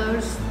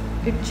colors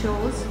it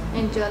shows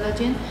in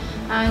gelatin,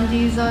 and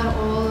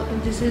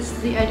this is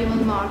the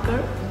edible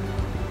marker.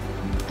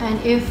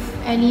 And if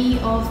any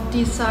of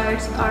these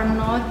sides are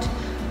not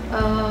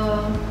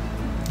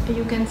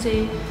you can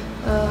say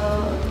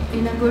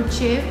in a good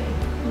shape,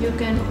 you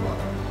can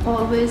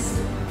always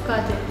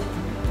cut it.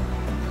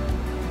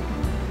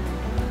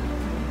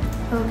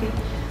 Okay,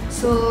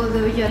 so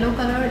the yellow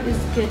color is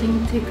getting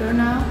thicker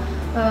now,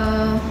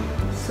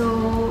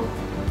 so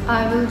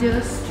I will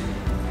just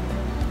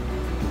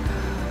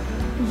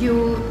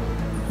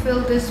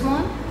fill this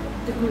one,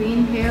 the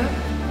green here,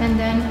 and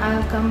then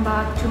I'll come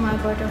back to my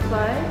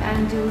butterfly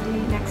and do the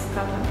next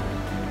color.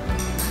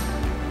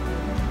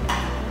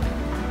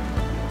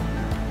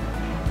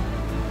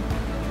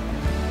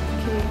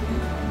 Okay,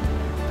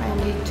 I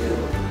need to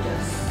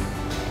just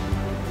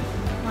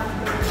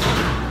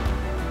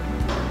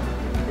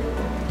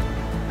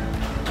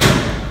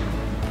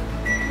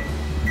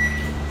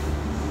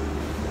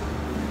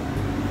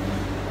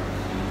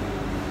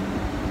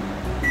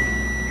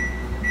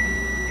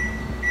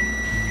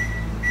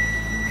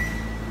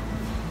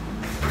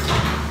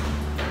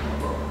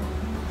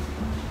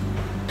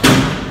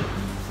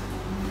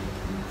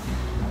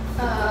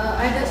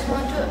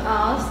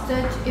ask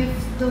that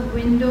if the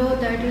window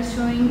that is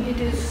showing it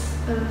is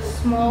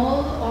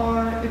small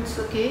or it's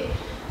okay,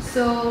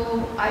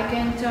 so I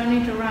can turn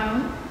it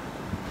around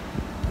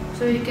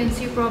so you can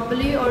see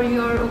properly, or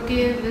you're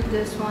okay with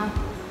this one,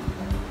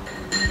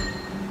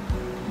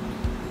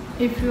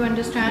 if you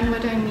understand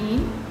what I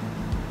mean.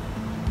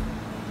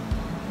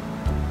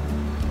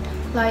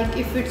 Like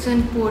if it's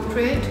in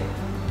portrait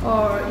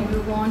or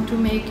you want to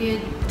make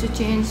it to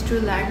change to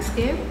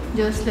landscape,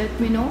 just let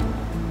me know.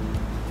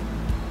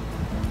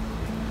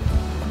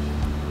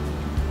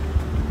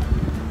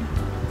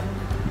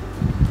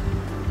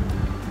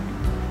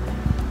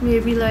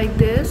 Maybe like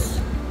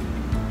this.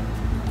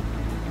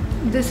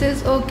 This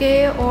is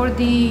okay, or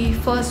the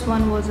first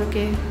one was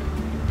okay?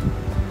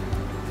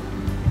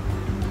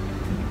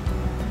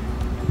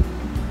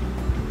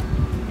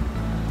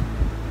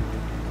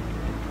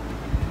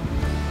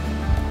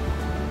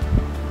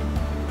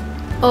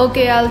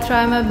 Okay, I'll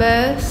try my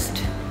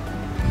best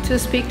to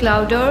speak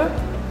louder.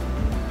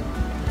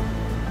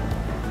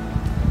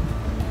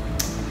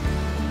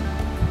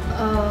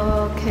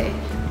 Okay.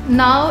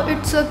 Now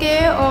it's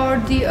okay, or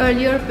the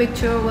earlier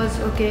picture was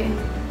okay?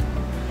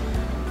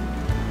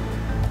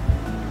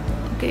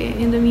 Okay,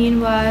 in the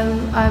meanwhile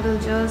I will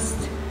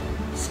just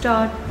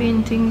start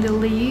painting the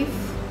leaf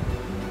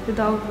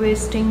without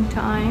wasting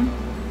time.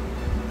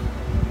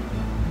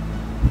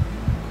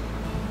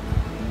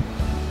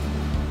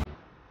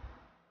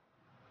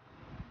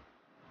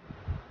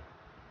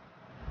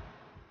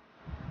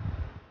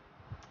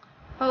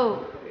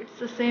 Oh, it's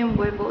the same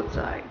way both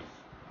sides.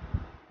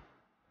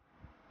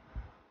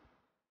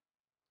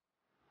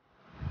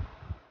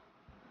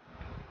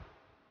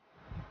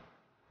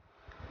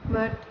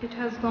 But it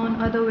has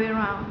gone other way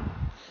around,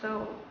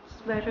 so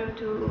it's better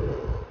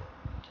to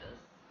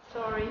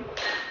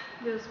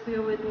just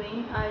bear with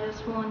me. I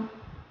just want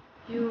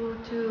you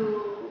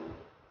to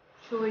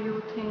show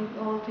you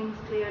all things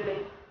clearly.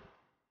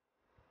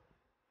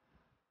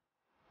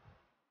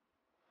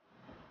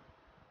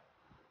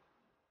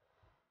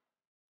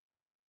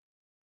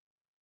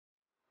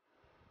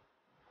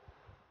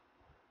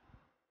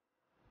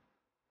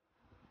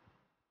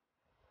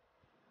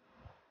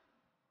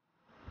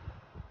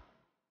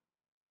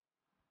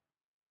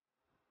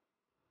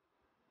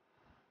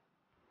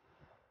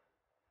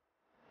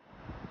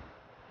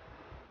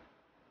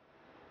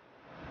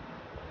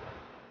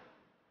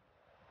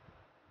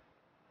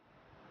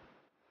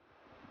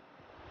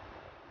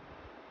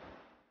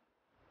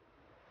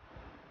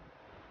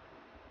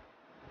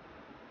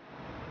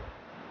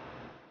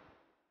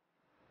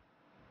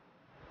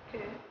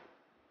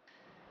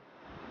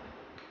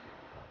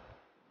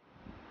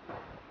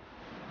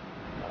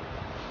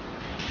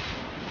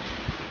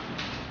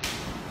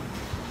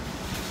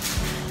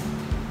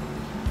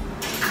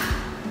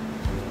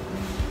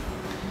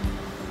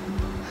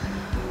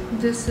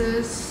 This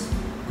is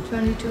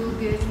 22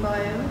 gauge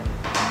wire.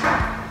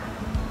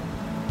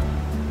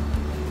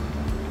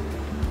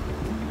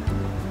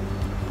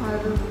 I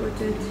will put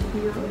it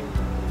here,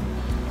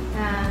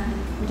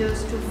 and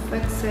just to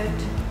fix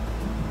it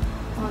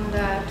on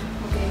that.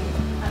 Okay,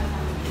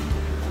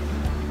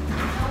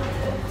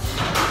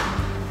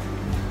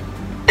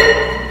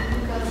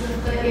 because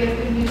of the air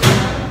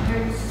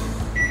conditioner, it's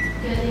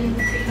getting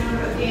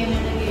thinner again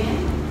and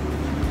again.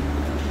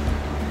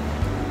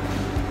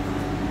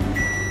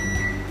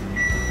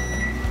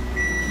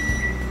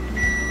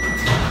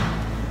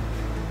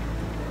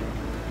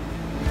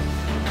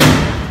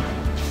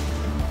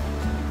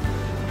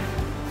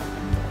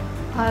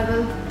 I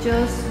will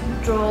just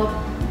drop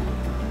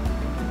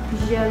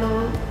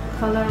yellow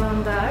color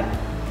on that.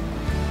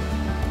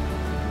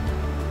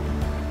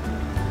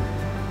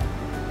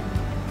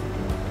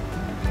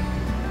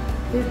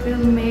 It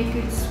will make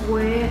its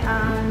way,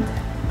 and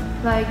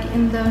like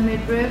in the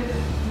midrib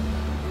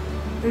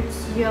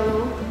it's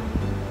yellow,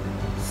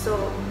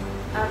 so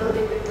I will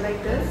leave it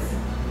like this.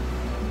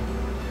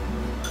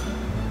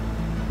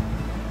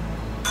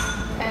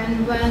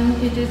 And when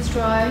it is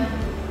dry,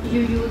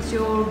 you use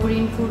your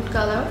green food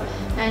color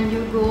and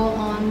you go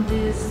on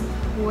these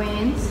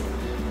veins,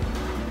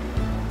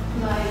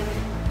 like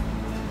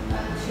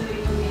I'll show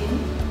you again,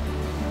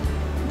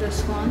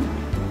 this one.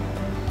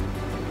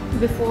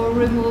 Before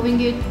removing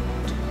it,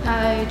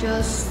 I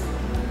just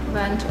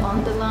went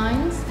on the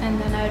lines and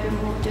then I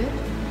removed it.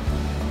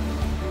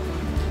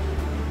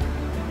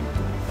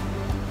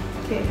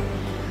 Okay,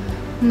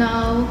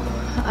 now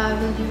I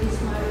will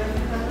use my red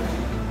color.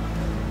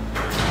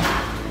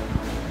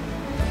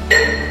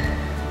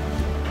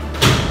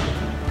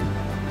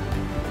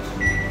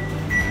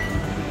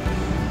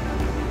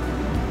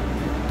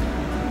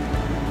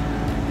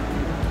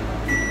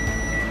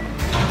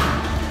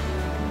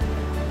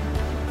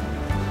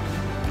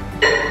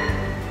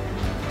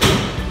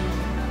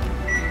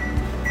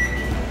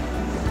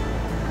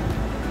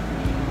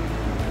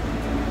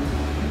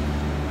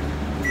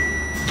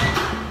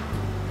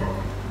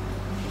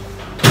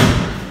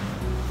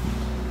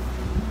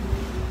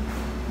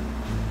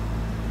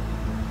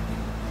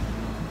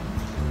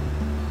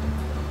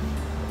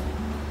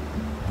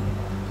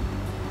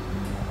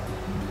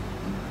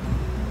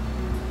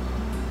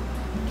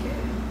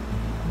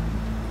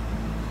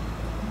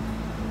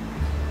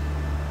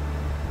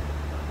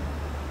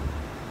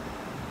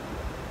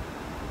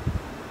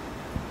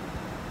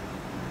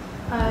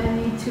 I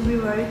need to be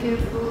very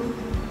careful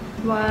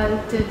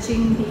while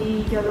touching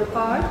the yellow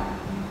part.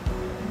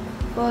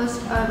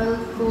 First I will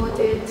coat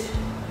it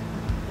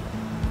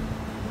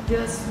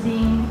just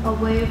being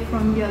away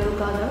from yellow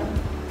color,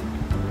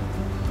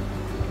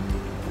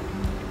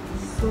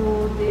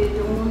 so they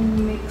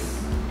don't mix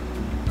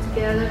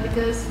together,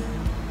 because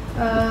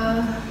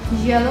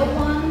yellow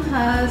one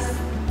has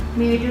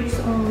made its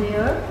own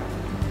layer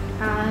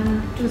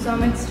and to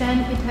some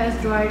extent it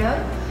has dried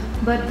up,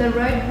 but the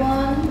red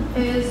one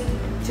is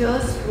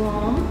just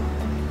warm,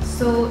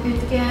 so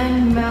it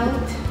can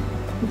melt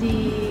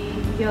the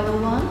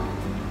yellow one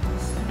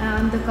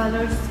and the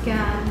colors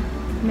can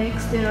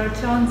mix. There are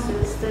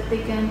chances that they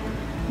can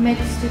mix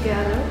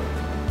together,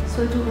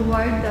 so to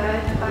avoid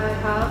that I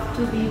have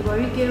to be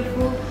very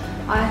careful.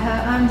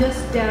 I'm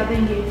just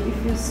dabbing it.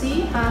 If you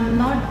see, I'm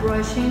not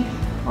brushing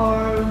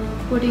or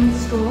putting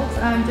strokes,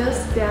 I'm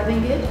just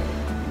dabbing it,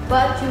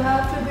 but you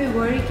have to be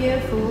very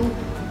careful.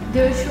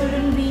 There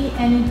shouldn't be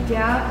any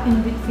gap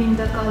in between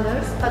the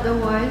colors,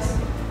 otherwise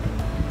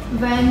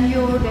when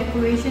your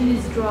decoration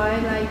is dry,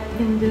 like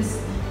in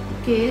this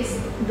case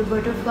the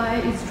butterfly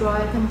is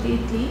dry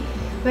completely,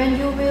 when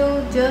you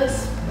will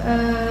just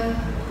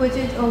put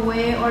it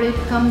away or it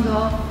comes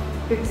off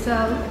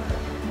itself,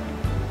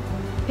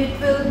 it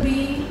will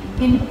be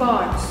in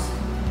parts.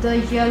 The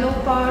yellow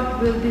part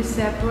will be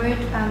separate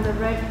and the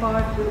red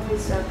part will be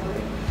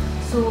separate.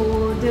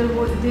 So there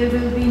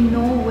will be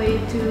no way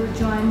to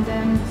join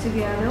them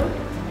together,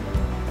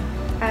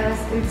 as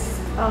it's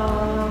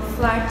a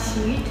flat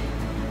sheet.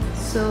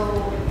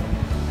 So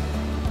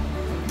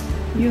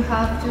you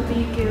have to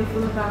be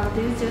careful about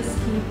this. Just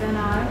keep an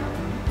eye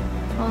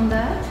on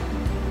that.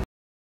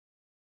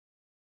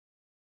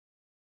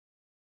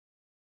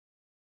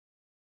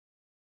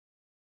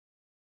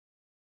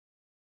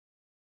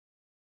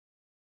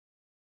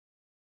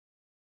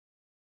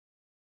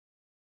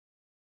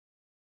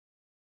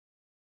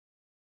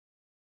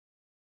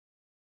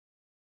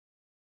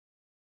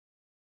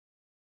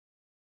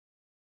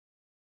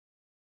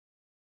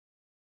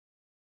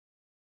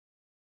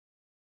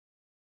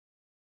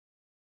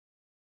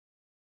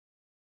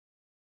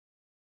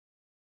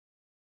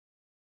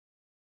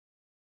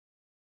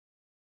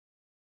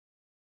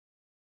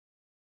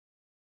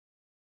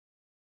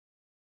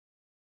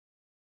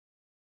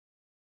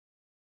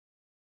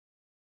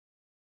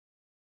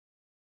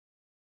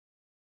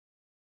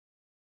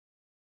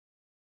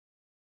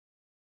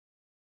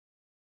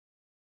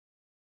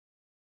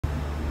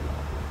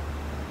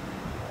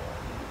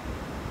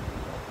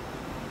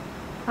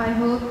 I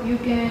hope you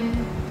can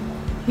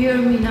hear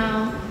me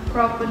now.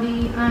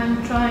 properly.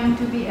 I'm trying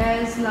to be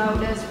as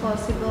loud as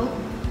possible.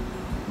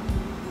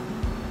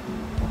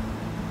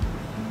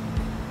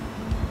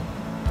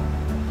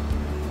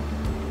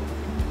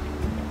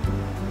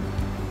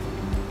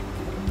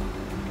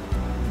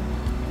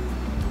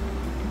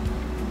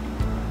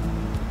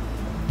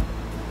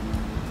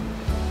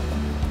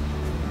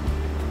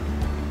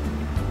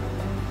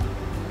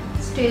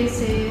 Stay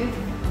safe,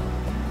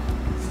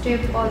 stay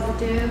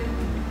positive.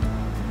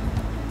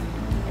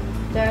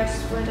 That's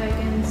what I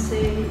can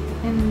say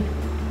in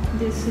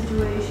this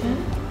situation.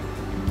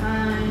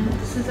 And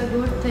this is a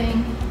good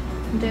thing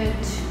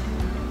that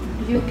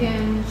you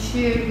can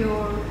share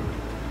your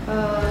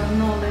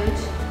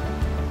knowledge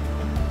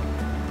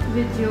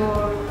with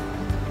your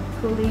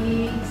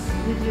colleagues,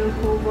 with your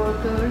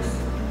co-workers,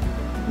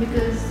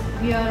 because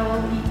we are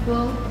all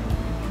equal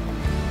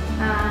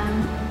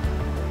and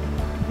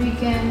we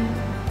can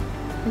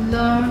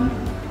learn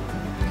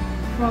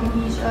from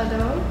each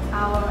other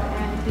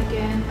and we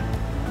can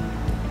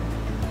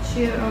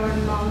share our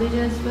knowledge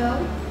as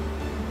well.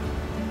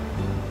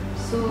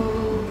 So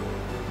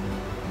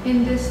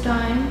in this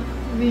time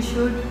we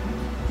should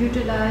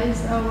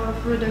utilize our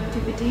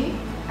productivity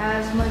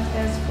as much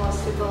as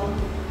possible.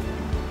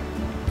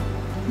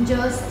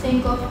 Just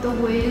think of the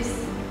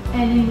ways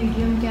any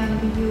medium can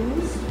be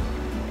used,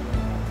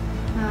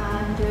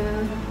 and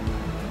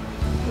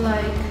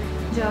like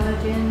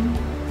gelatin,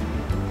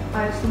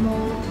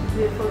 isomold,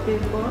 wafer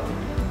paper,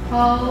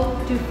 how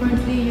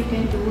differently you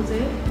can use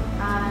it,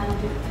 and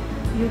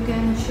you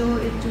can show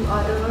it to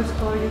others,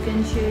 or you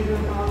can share your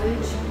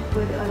knowledge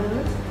with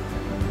others.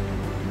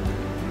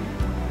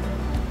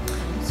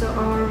 So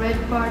our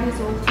red part is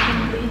also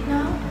complete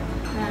now,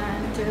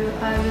 and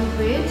I will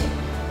wait,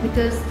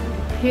 because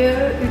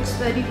here it's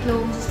very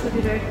close to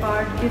the red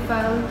part. If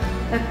I'll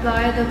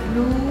apply the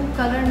blue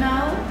color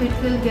now, it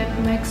will get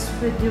mixed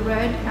with the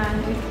red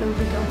and it will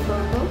become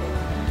purple.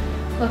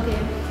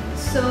 Okay,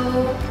 so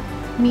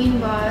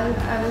meanwhile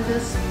I will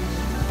just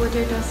put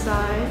it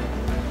aside.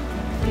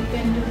 We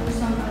can do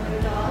some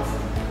other tasks.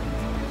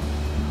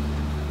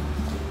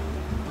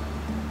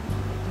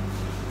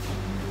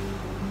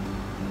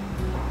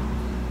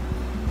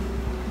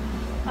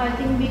 I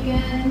think we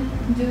can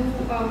do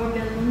our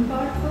balloon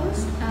part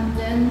first, and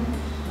then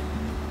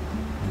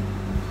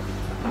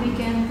we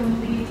can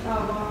complete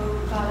our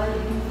Kala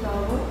lily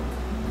flower.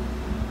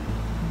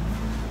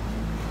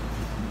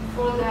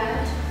 For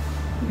that,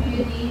 we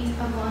need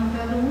one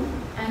balloon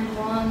and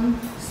one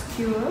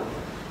skewer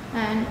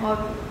and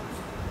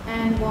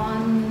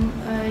one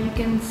you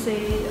can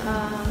say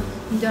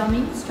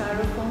dummy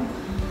styrofoam,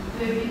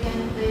 where we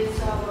can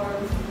place our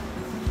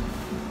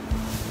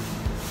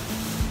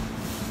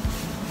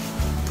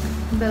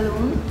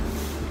balloon.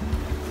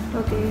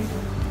 Okay,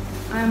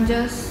 I'm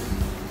just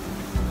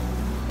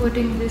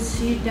putting this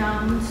sheet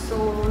down so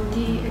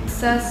the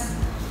excess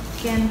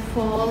can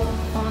fall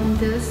on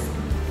this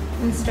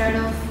instead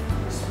of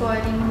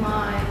spoiling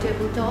my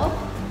tabletop.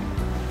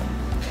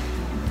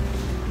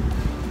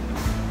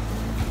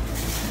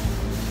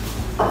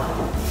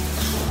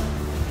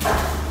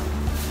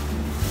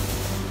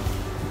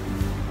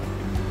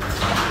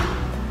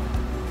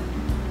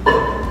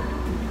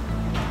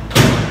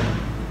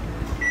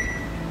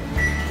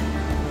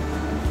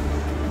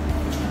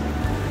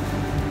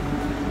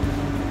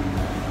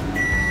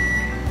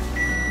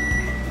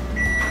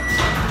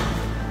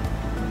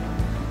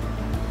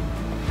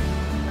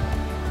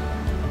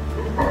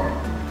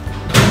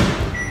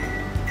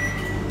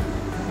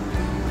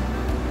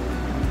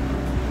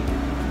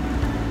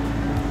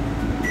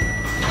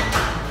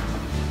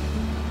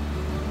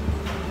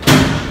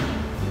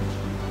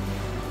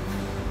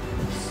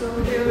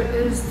 So here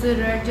is the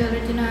red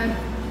gelatin. I've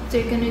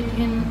taken it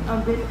in a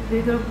bit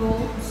bigger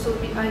bowl so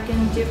I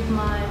can dip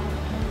my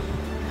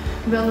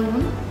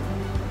balloon.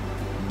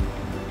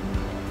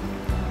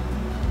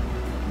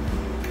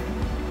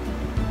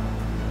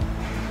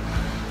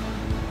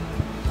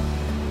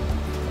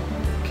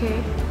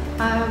 Okay,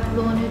 I have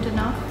blown it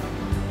enough,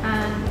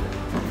 and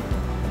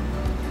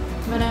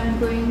when I'm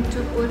going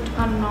to put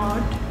a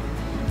knot,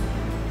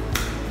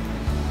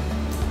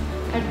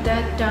 at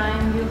that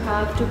time you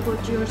have to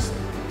put your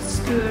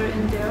skewer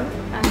in there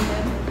and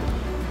then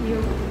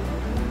you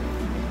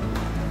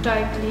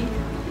tightly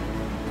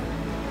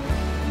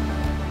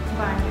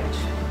bind it.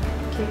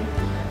 Okay,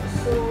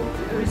 so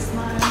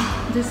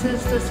this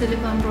is the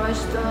silicone brush,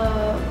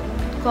 the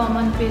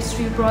common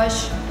pastry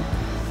brush.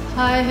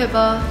 Hi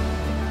Heba,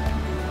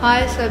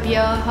 hi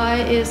Sabia,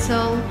 hi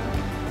Isel,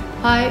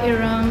 hi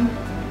Iram.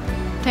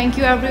 Thank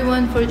you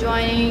everyone for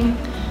joining.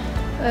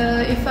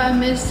 If I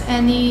missed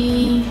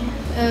any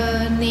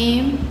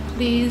name,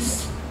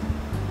 please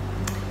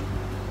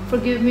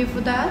forgive me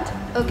for that.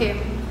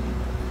 Okay,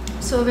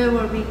 so where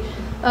were we?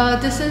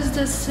 This is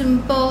the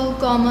simple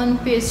common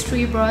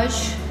pastry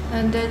brush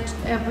and that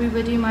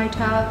everybody might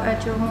have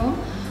at your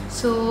home.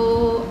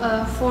 So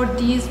for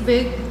these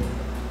big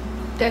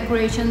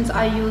decorations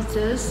I use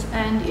this,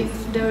 and if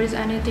there is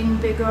anything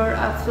bigger,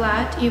 a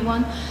flat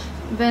even,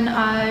 when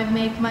I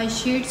make my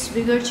sheets,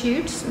 bigger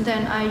sheets,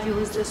 then I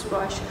use this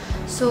brush.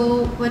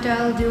 So what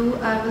I'll do,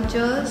 I will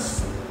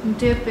just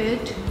dip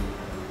it.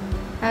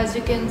 As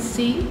you can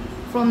see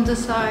from the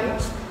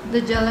sides,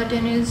 the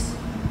gelatin is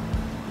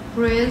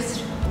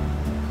raised.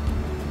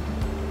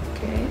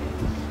 Okay,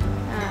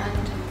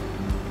 and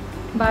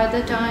by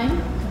the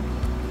time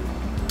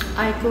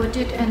I coat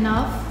it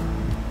enough,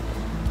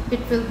 it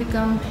will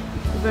become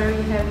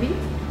very heavy.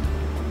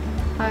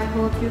 I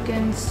hope you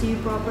can see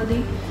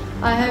properly.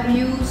 I have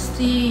used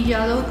the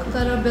yellow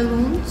color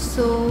balloon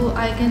so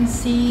I can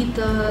see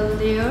the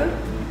layer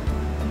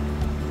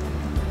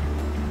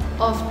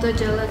of the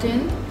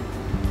gelatin.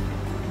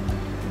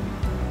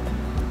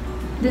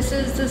 This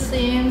is the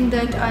same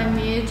that I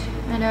made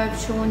and I've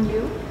shown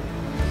you.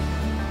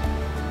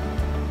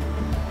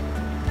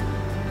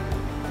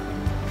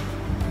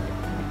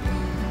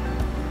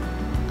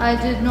 I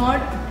did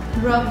not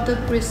rub the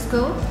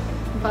Crisco,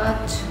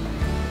 but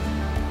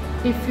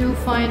if you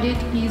find it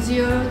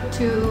easier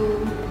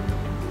to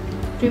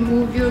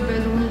remove your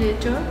balloon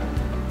later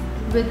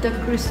with the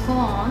Crisco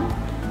on,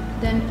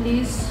 then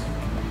please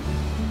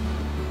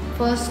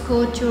first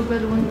coat your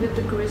balloon with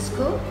the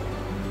Crisco.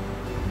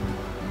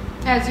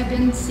 As you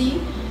can see,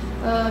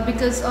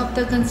 because of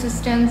the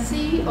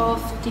consistency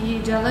of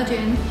the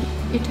gelatin,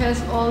 it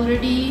has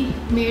already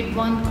made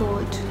one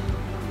coat,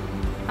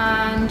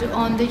 and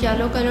on the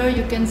yellow color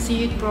you can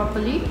see it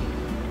properly.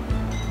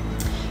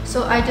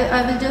 So I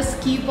will just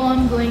keep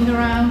on going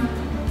around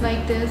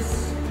like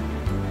this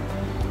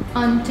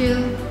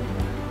until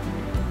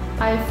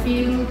I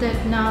feel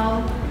that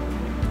now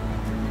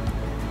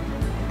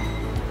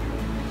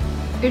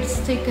it's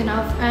thick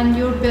enough, and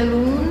your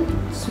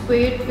balloon's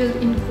weight will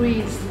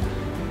increase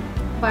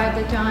by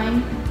the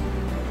time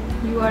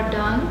you are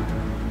done.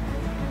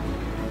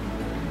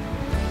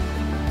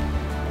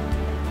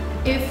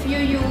 If you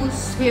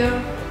use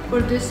here for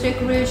this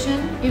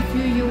decoration, if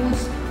you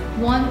use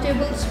 1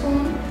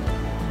 tablespoon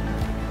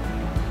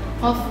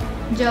of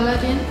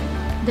gelatin,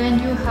 then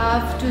you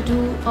have to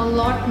do a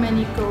lot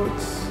many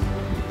coats.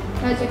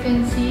 As you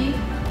can see,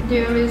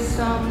 there is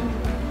some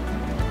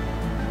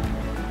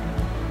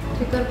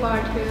thicker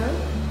part here.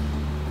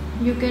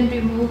 You can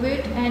remove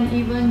it, and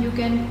even you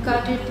can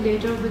cut it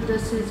later with the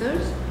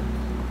scissors.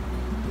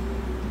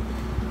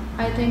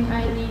 I think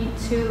I need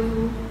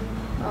to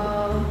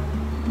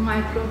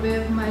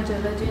microwave my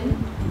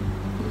gelatin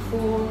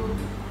before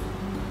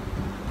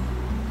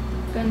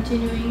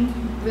continuing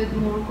with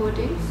more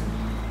coatings,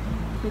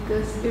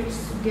 because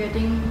it's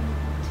getting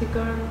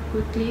thicker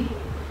quickly.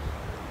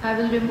 I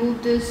will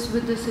remove this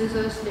with the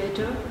scissors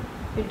later,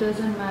 it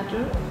doesn't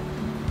matter.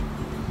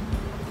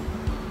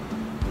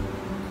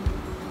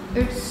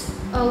 It's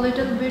a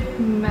little bit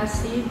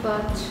messy,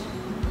 but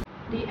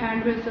the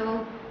end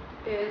result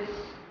is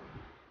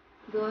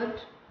good,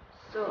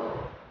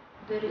 so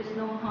there is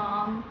no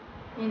harm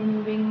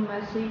in being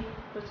messy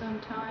for some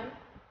time.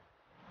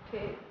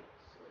 Okay,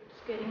 so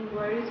it's getting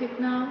very thick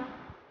now.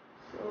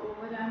 So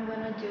what I'm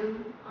gonna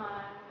do,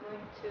 I'm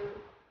going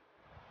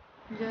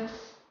to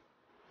just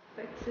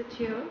fix it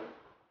here.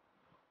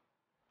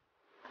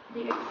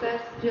 The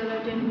excess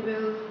gelatin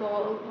will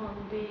fall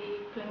on the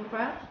cling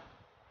wrap.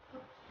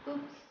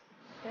 Oops,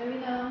 heavy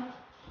now.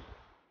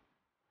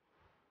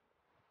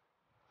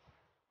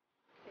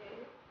 Okay,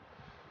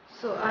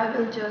 so I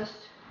will just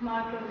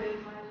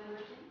microwave my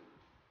gelatin.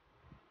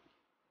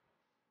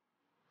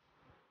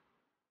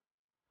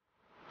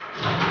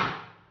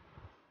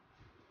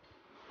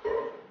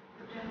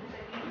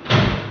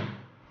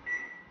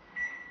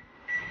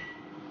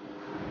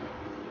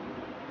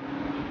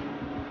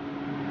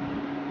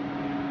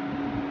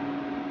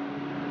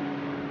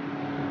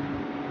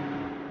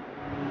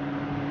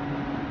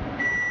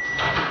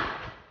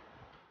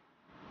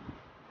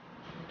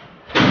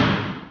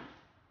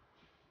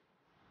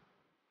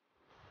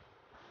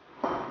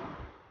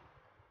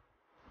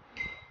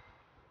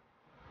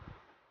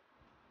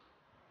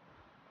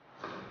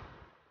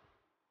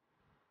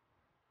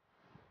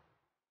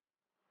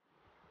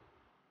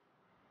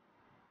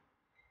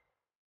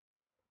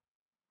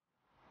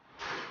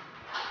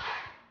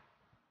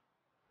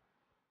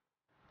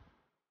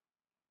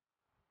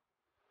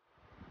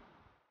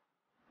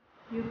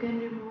 You can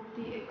remove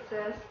the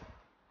excess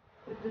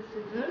with the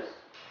scissors.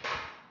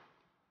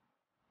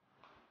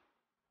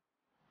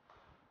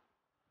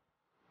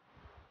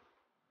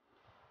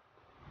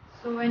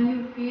 So when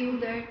you feel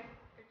that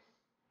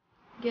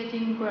it's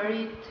getting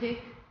very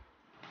thick,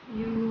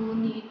 you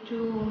need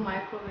to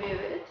microwave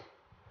it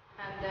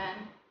and then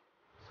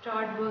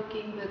start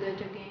working with it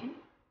again.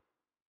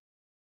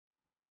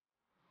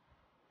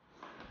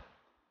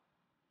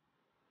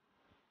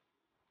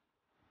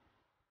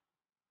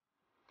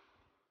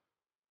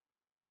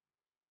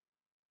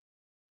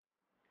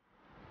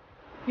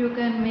 You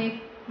can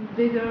make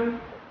bigger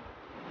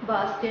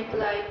basket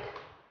like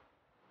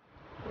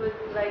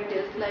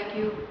this, like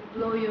you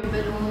blow your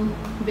balloon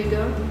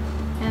bigger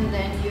and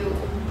then you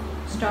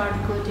start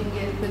coating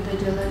it with the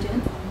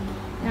gelatin,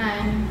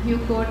 and you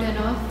coat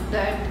enough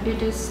that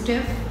it is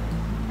stiff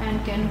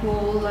and can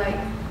hold like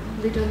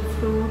little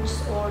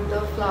fruits or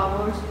the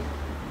flowers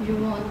you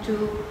want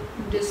to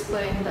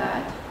display in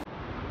that.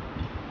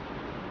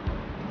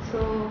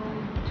 So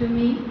to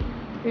me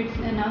it's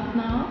enough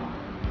now.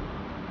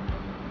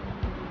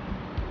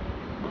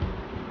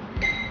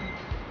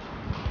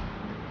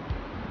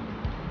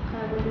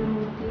 I will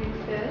remove the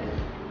excess.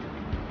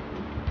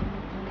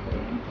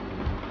 Okay.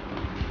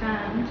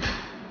 And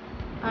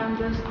I'm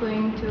just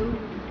going to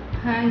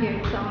hang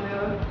it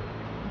somewhere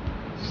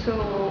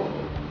so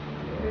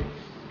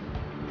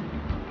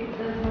it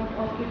does not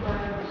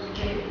occupy our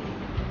space.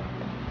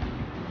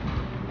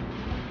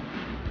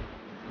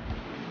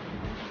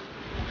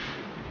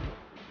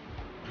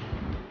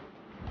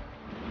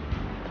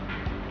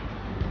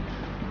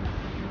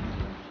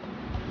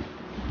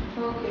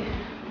 Okay,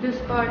 this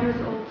part is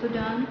also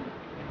done.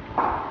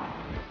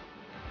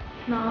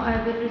 Now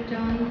I will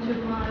return to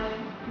my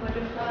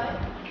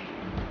butterfly.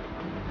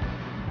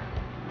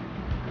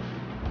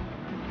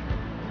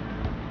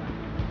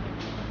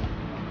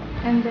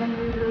 And then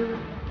we will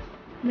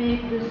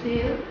make the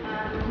sail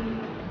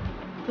and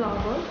the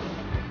flower.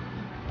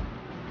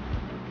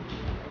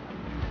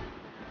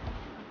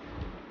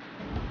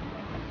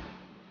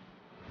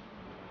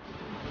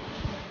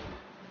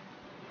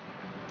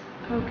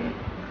 Okay,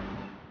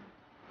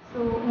 so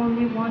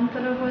only one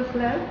color was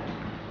left.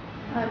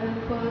 I will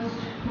first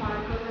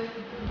mark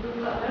with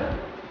blue color.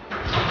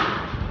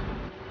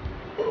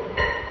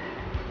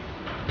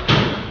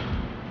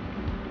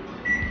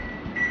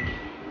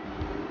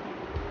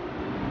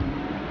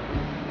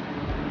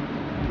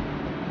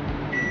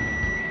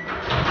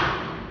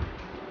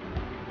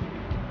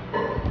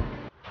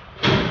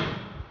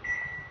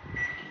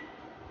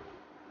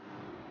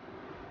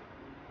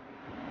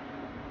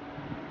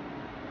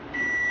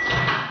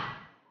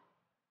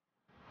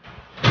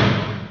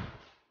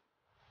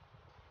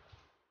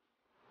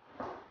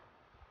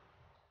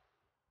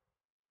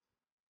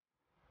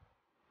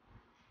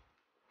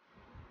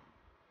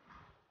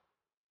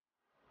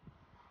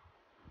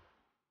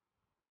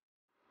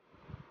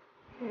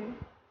 Okay.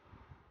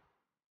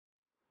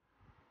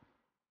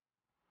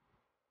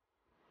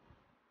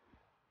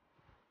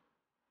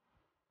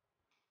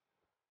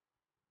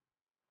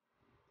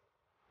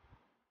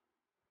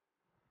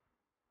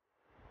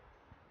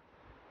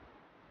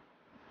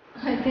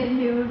 I can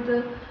hear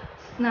the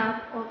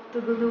snap of the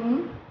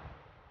balloon.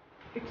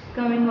 It's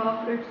coming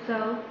off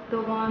itself,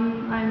 the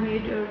one I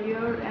made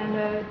earlier, and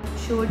I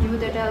showed you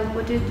that I'll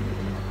put it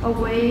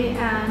away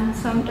and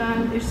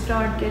sometimes it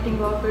starts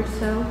getting off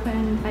itself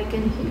and I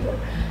can hear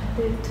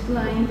it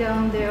lying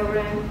down there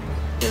and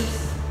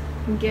just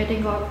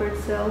getting off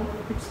itself.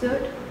 It's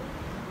good.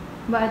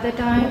 By the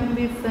time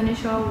we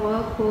finish our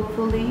work,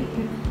 hopefully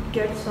it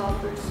gets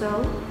off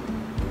itself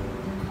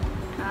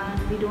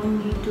and we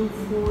don't need to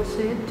force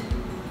it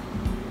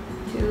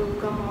to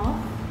come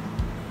off.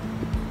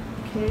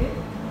 Okay,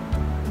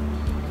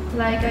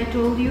 like I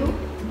told you,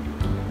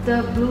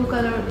 the blue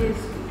color is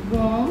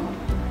warm,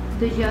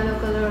 the yellow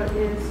color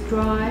is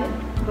dry,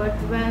 but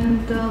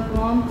when the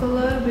warm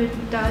color will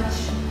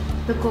touch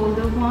the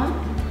colder one,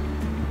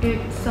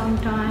 it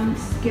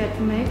sometimes get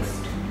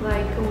mixed,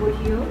 like over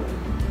here.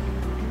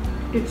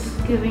 It's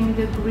giving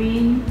the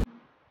green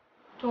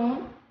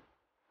tone,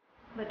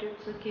 but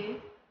it's okay.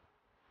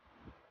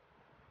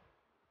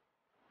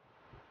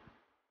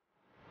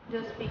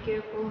 Just be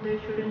careful, there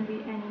shouldn't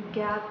be any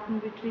gap in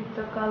between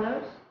the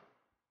colors.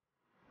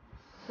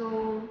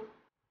 So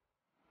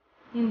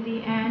in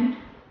the end,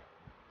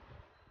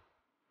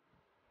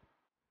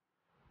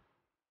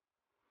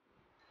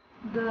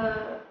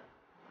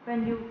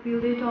 when you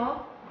peel it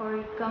off or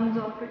it comes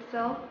off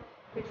itself,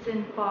 it's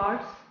in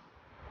parts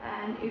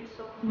and it's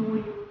of no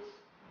use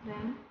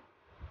then.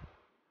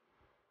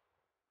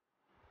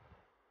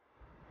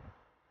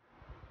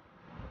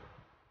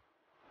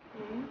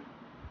 Okay.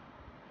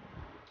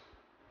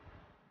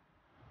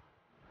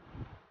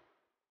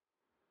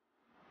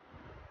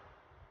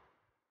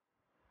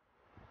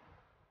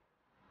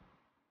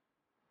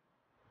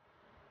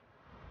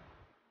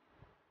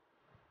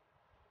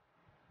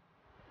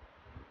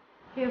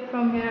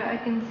 From here I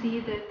can see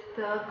that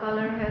the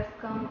color has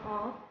come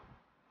off,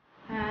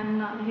 and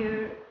now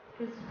here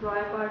is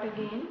dry part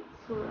again,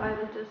 so I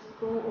will just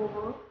go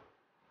over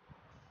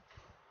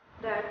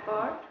that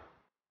part.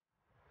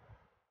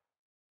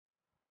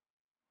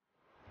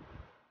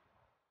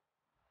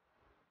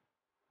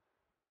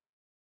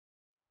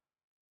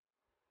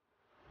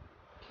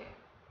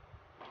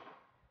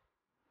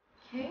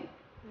 Okay,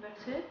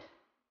 that's it.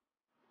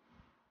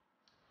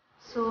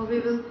 So we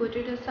will put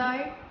it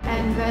aside,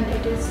 and when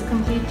it is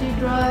completely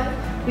dry,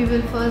 we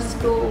will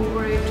first go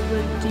over it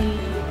with the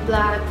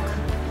black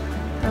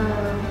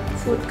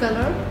food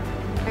color,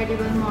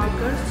 edible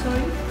marker,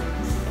 sorry.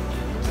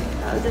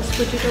 I'll just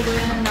put it away,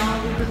 and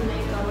now we will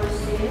make our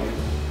sail.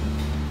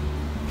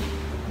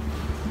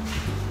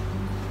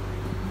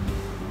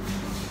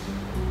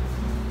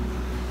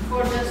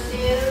 For the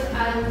sail,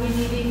 I'll be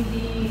needing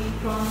the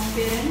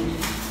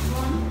transparent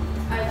one.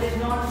 I did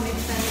not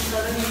mix any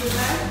color into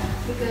that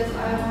because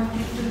I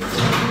wanted to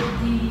show you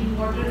the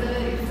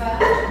watercolor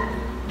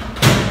effect.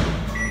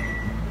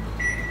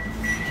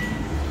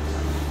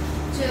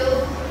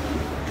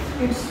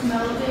 it's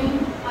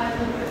melting, I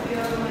will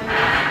prepare my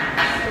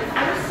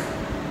surface.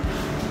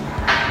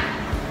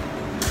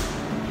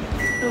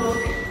 So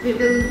we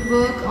will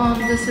work on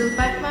the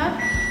silpat mat,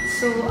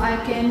 so I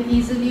can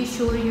easily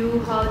show you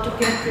how to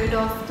get rid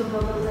of the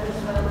bubbles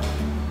as well.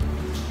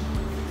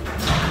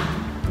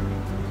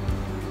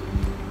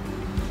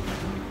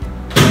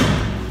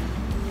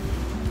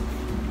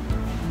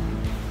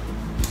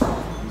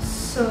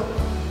 So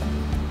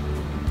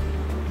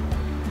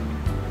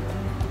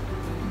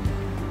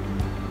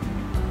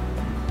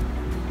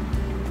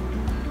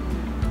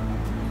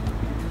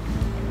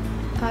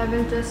I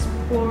will just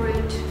pour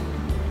it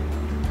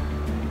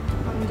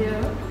on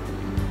there.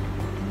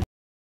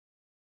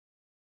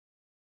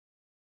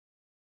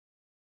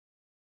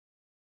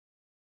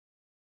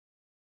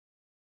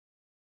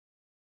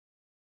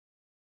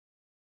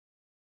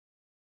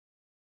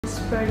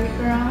 Spread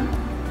it around.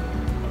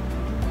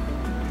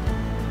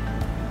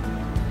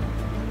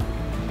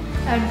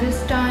 At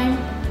this time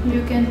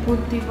you can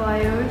put the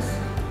wires,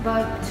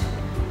 but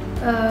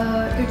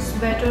it's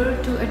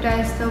better to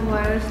attach the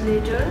wires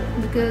later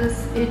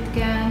because it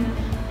can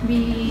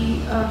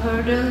be a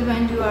hurdle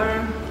when you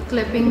are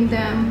clipping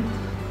them,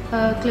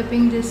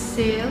 clipping this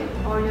sail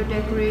or your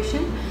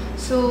decoration.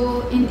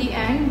 So in the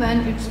end,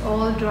 when it's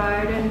all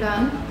dried and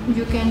done,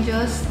 you can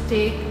just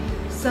take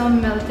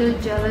some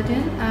melted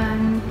gelatin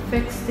and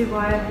fix the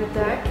wire with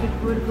that.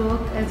 It would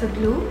work as a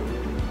glue.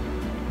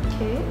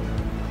 Okay,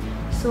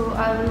 so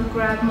I will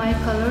grab my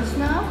colors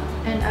now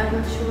and I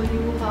will show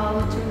you how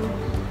to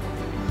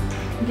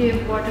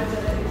give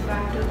watercolor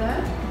effect to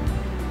that.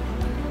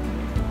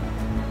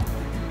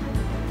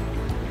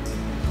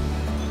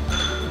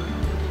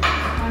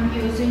 I'm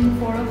using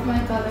 4 of my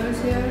colors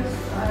here,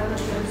 so I will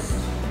just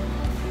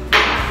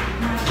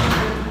match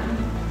them.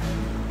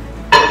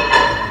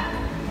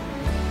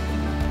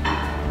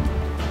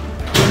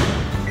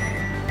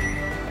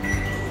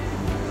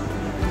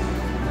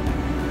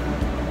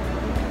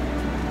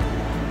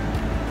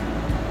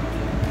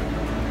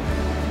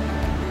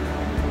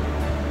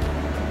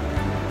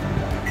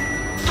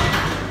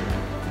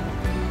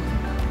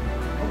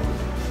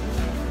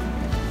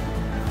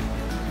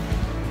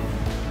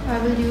 I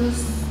will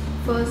use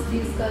first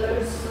these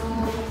colors, so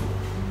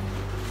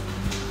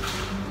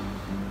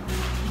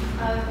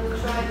I will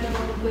try to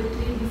go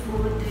quickly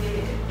before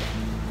they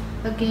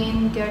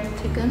again get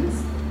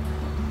thickens.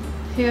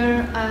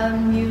 Here I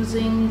am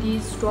using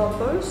these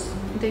droppers.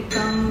 They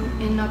come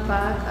in a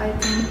pack, I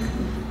think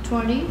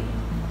 20,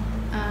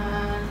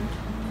 and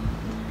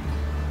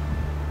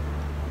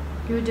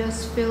you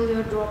just fill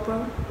your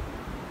dropper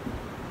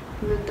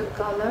with the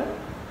color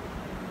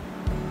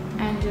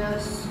and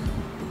just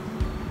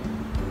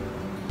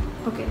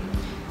okay.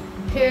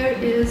 Here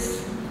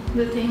is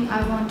the thing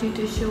I wanted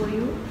to show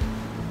you.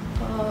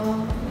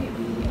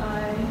 Maybe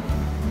I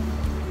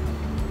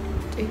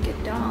take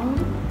it down.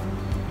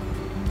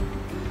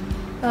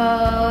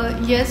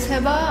 Yes,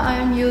 Heba, I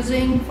am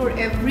using for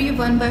every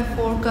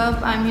 1/4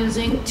 cup, I am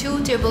using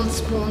 2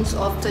 tablespoons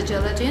of the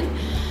gelatin.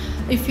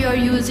 If you are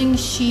using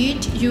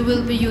sheet, you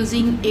will be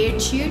using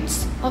 8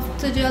 sheets of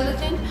the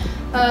gelatin.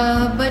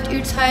 But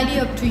it's highly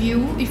up to you.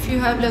 If you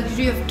have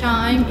luxury of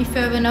time, if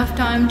you have enough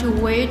time to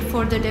wait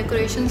for the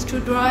decorations to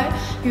dry,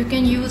 you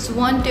can use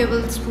 1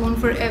 tablespoon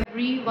for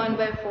every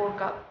 1/4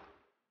 cup.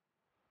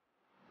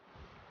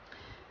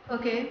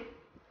 Okay,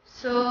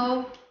 so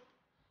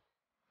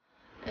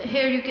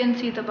here you can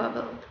see the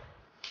bubble.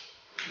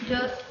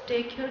 Just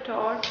take your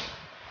torch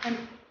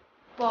and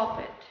pop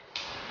it,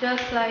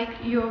 just like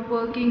you're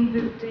working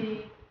with the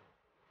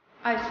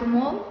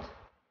isomold.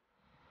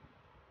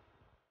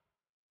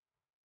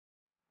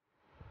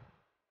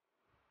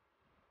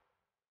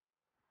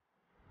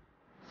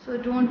 So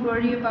don't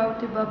worry about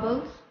the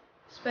bubbles,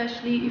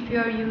 especially if you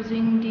are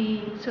using the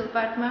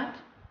silpat mat.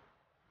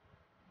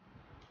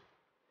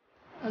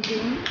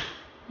 Again,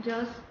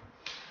 just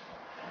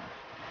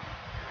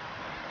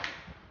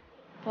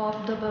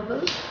pop the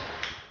bubbles.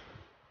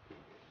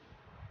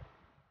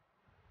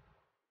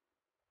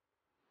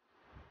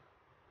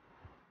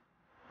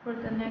 For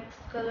the next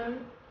color,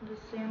 the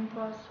same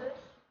process.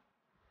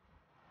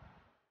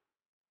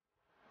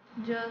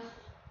 Just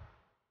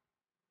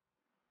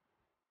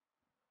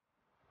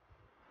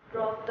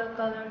drop the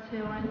colors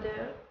here and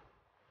there.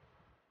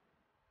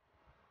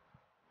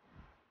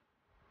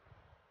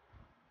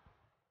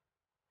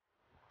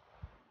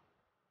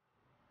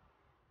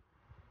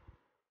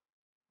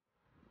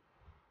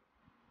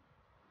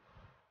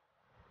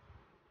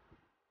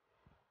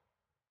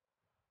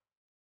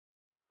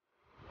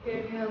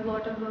 Here you have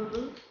water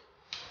bubbles.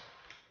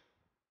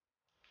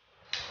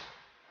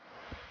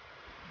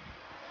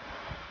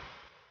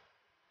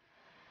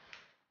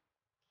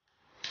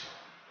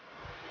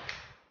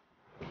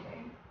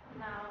 Okay,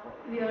 now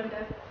we are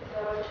left with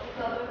our 2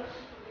 colors,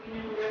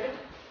 green and red.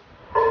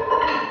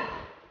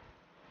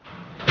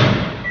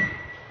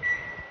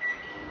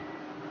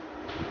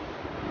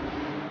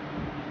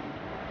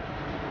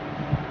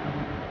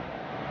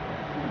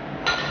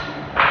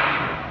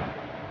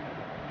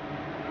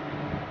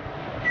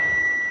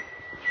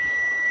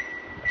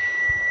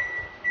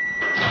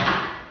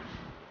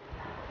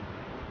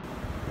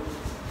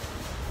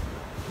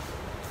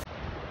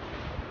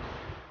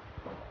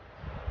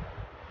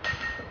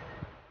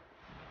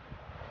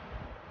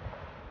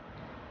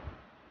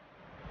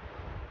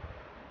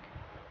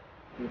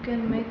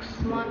 can mix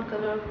one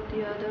color with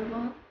the other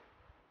one.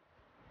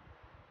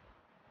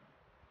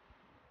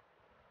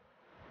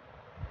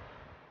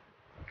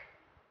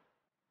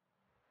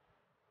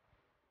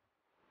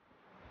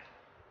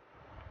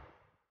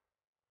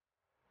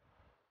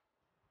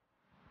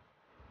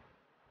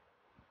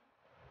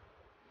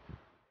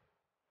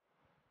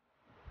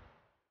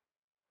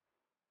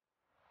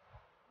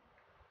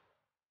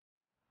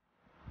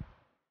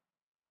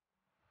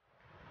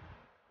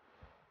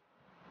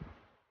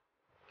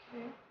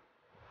 Okay.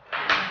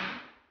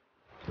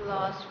 The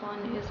last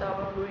one is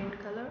our green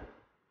color.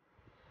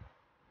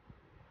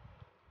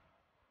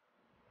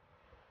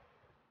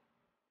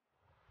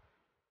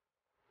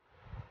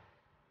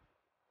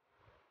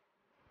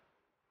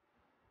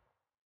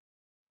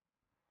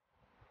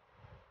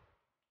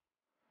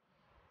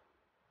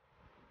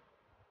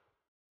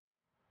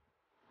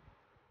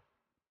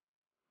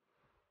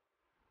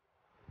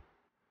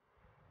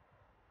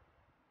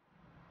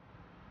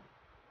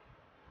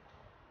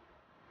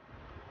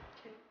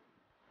 Okay.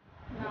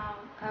 Now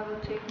I will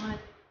take my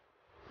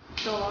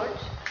torch.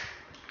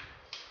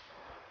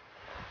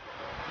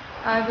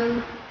 I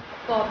will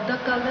pop the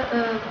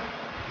color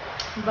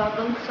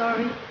bubble,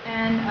 sorry,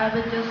 and I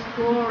will just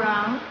go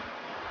around.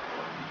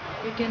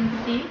 You can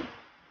see,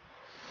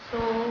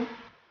 so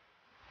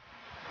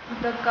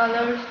the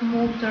colors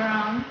move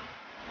around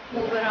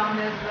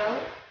as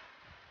well.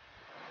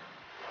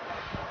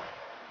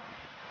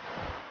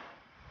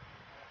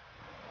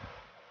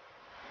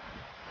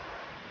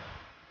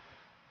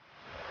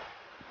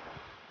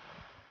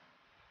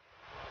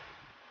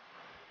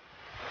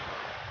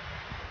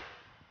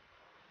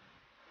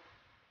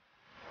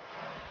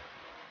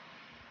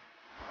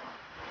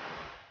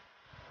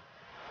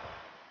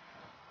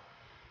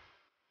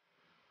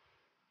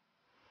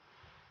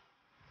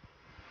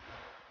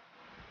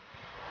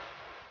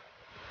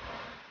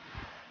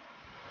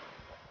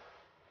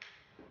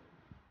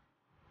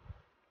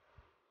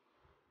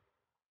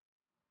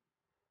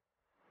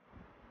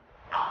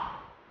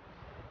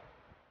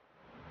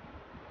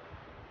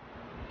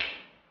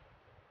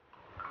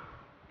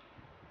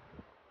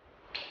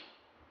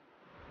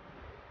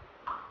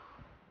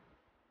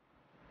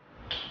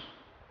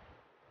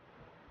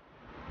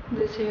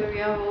 This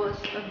area was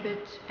a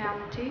bit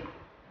empty,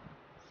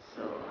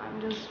 so I'm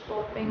just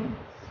popping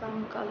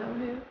some color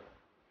here.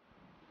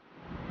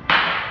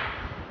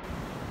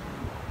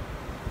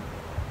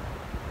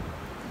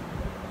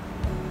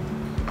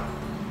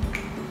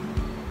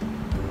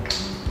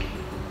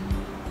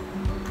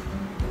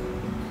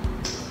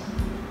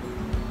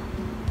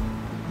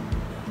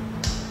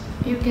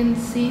 You can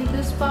see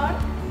this part.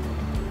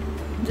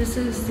 This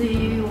is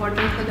the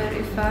watercolor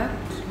effect.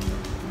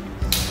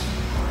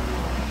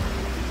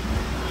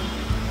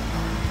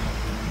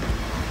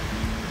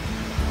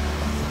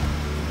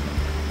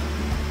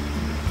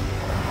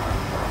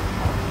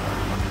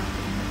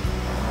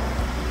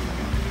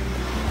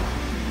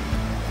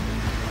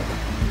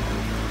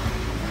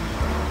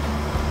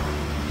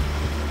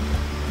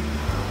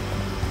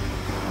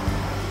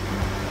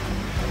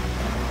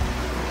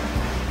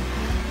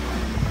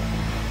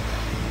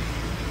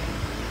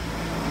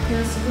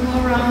 Just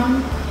go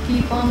around,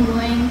 keep on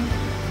going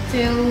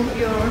till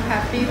you're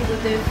happy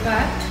with the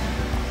effect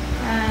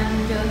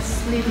and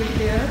just leave it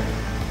there.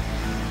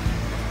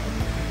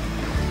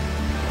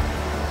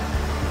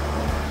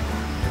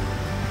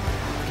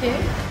 Okay,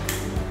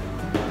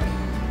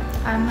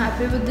 I'm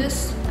happy with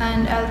this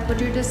and I'll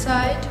put it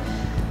aside.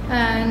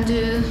 And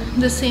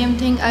the same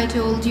thing I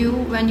told you,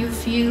 when you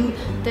feel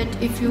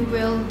that if you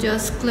will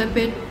just clip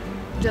it,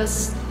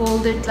 just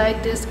hold it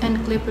like this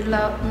and clip it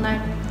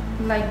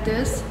like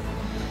this.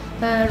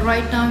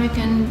 Right now you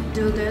can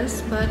do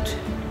this, but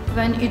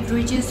when it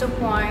reaches a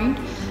point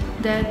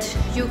that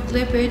you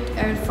clip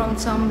it from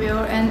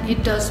somewhere and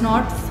it does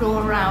not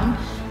flow around,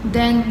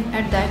 then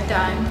at that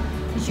time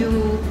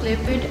you clip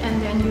it and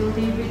then you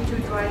leave it to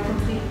dry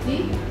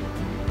completely.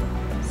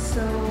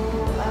 So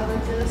I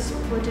will just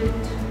put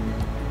it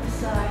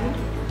aside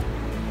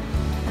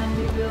and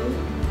we will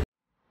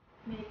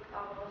make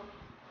our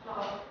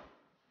flower.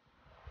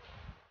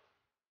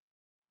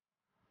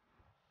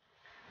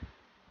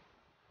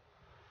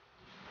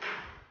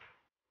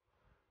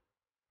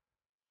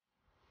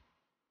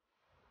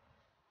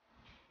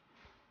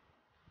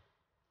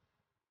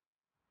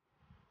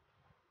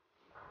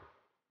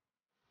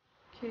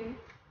 Okay,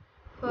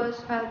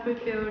 first I'll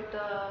prepare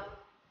the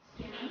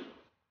stem.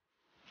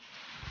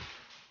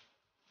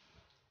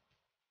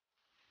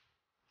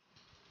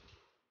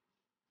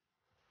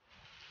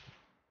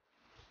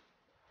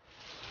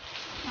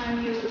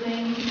 I'm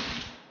using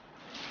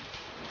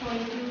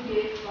 22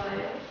 gauge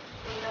wire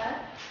for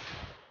that.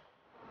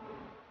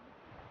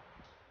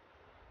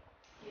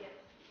 Yes,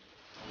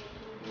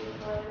 22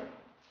 gauge wire.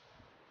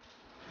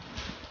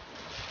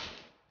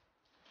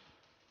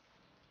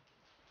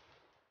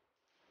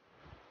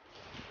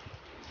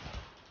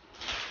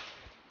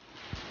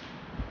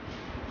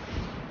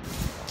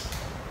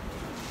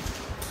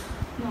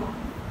 No,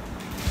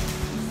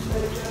 it's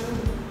better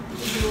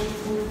to go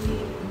for the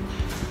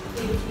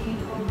 18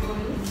 or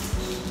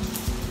 20.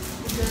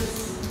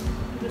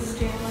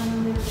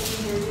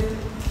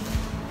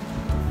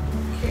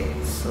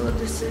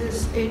 this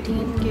is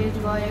 18 gauge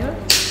wire.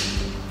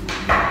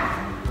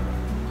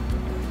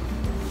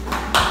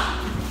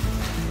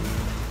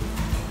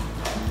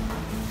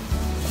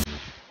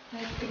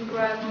 Let me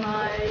grab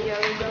my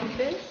yellow gum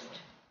paste.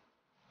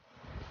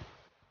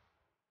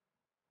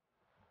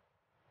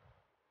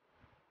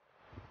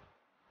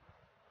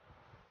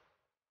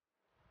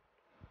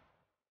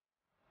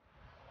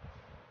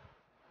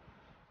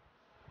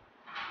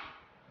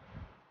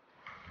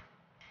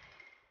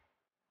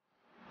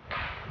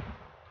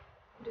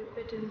 Dip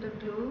it in the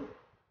glue.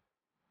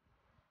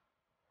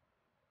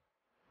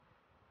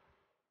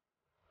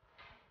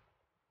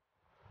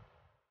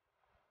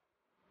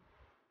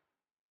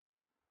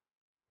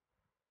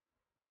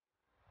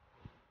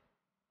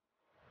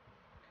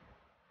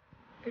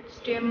 Its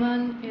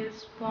stamen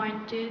is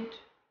pointed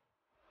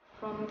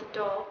from the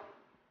top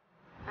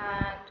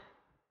and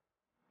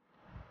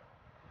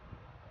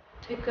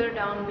thicker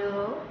down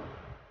below.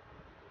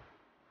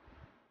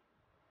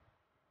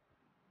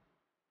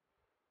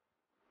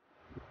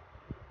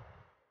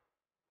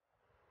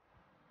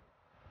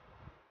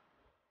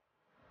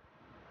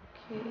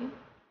 Okay.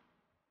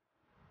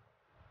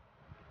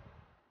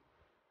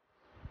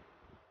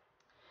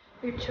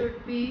 It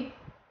should be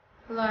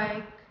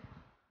like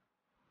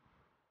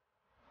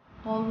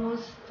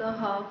almost the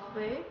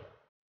halfway,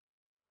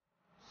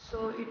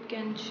 so it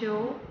can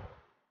show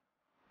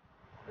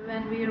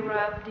when we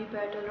wrap the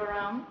petal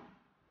around.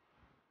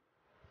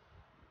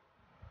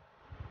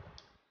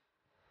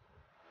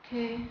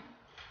 Okay,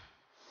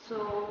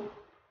 so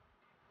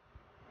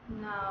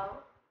now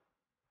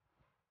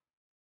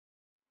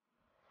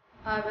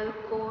I will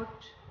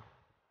coat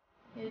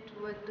it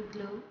with the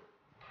glue,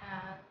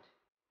 and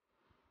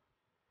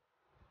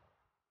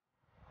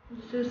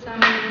this is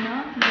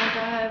semolina that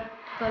I have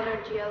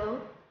colored yellow,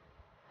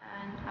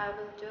 and I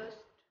will just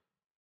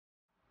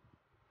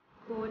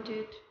coat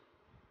it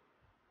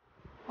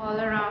all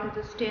around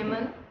the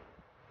stamen.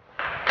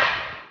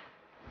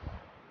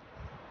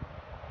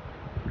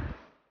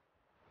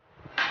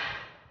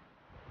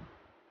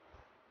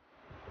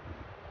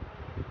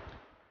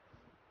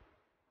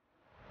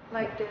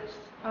 Like this,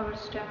 our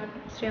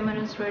stamen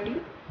is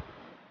ready.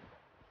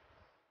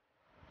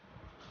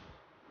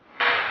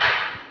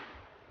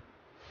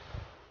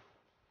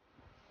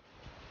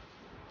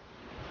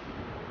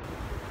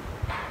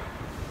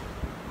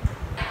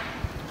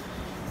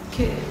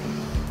 Okay,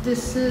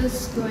 this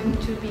is going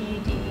to be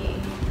the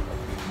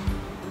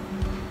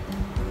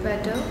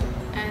petal,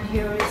 and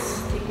here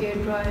is the hair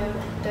dryer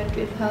that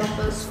will help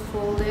us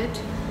fold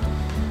it.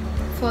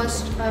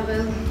 First, I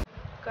will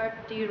cut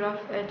the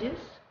rough edges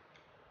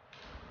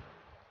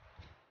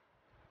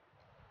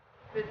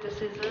with the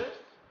scissors.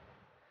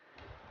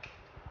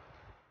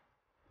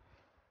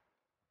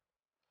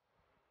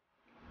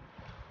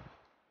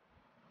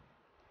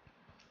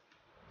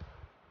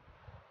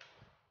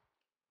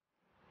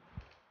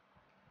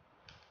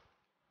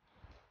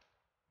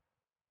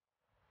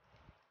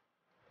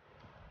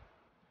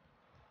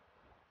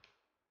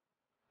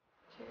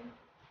 Okay.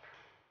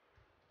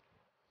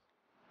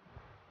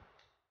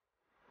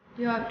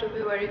 You have to be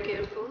very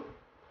careful,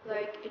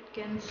 like it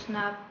can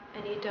snap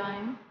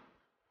anytime.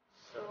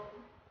 So,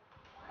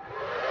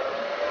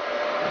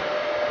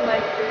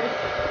 like this,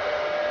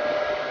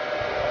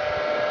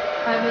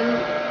 I will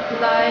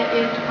lie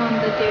it on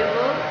the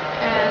table,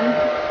 and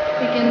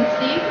you can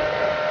see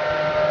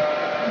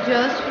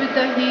just with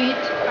the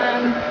heat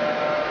I'm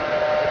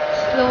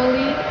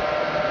slowly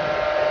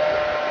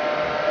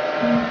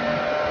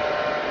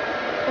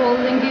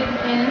folding it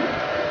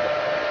in.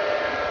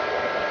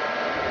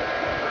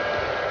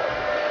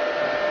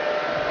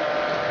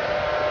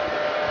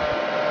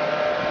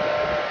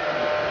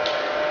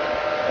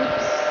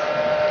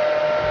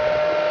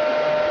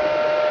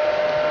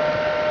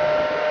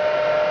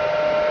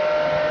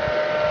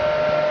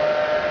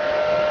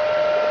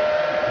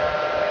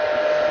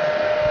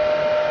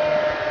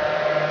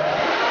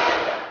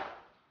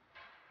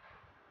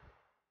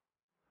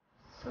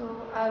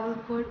 So I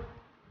will put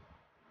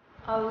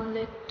a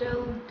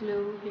little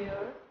glue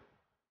here,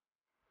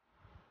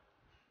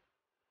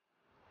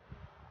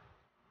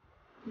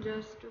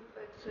 just to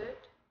fix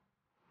it.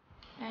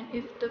 And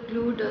if the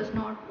glue does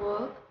not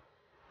work,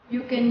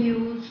 you can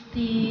use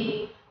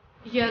the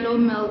yellow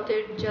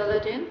melted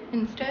gelatin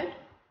instead.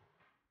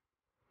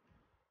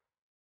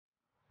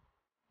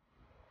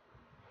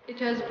 It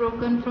has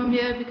broken from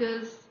here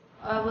because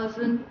I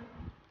wasn't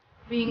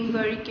being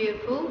very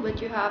careful,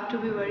 but you have to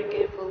be very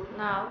careful.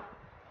 Now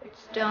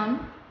it's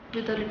done.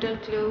 With a little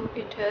glue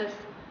it has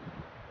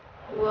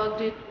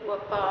worked it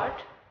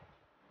apart.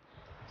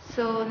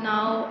 So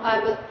now I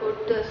will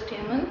put the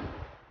stamen.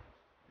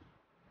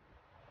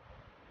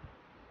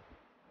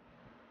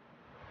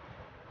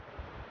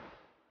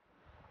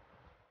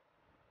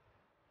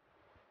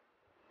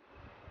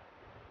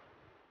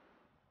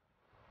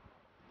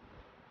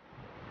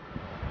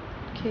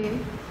 Okay,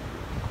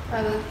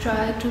 I will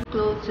try to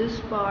close this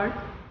part.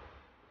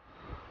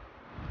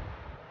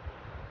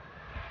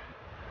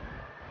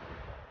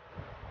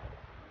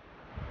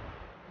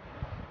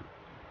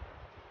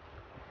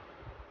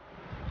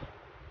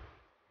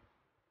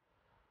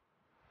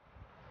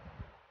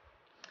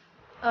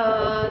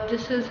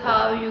 This is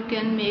how you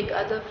can make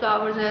other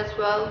flowers as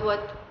well,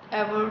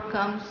 whatever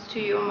comes to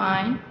your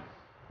mind.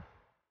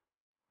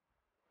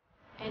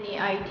 Any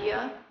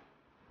idea?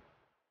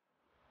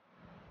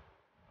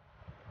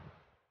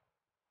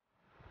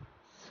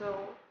 So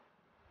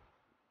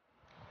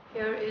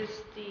here is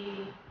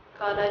the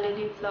Kala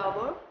lily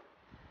flower.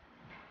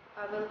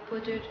 I will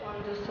put it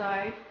on the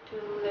side to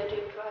let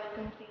it dry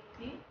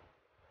completely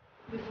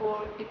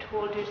before it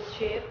holds its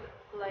shape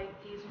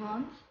like these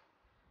ones.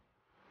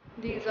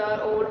 These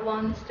are old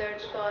ones,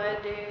 that's why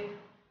they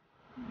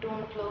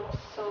don't look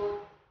so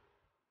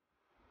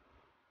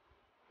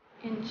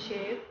in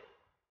shape.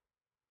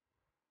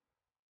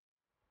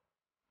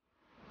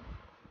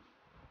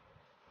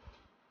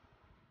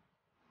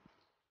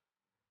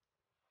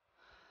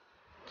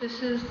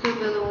 This is the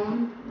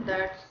balloon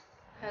that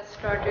has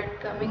started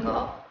coming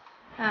off,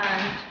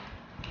 and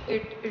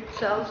it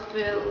itself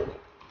will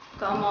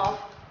come off.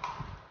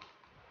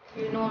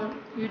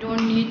 You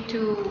don't need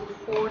to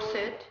force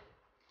it,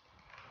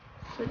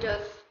 so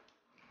just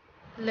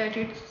let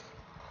it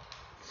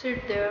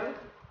sit there.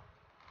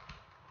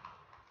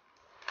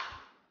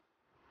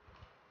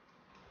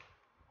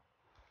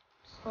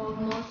 It's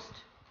almost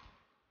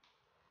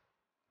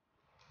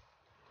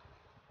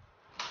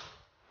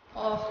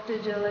off the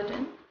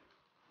gelatin.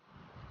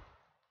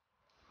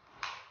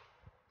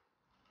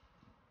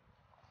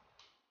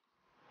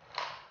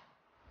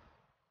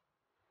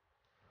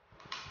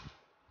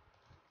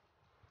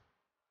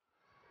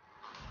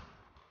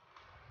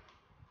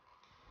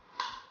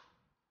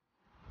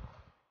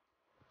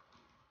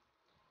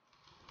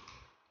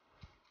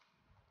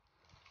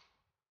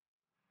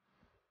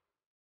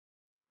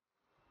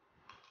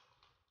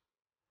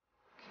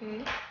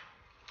 Okay.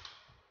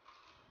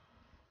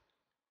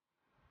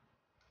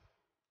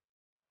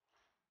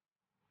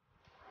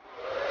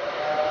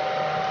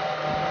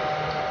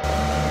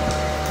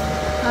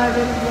 I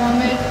will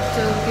warm it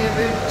to give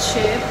it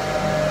shape.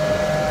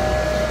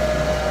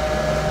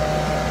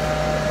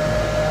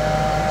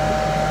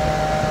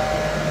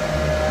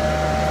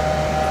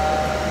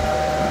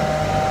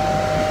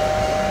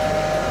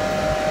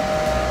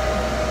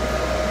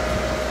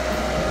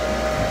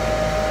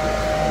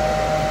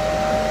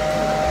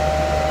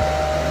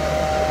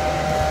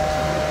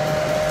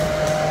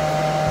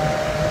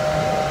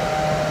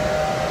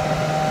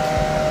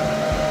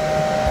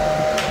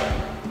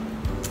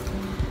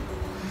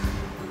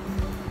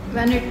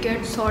 When it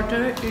gets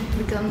hotter, it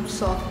becomes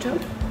softer.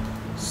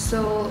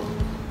 So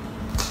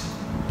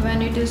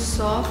when it is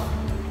soft,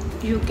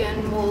 you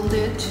can mold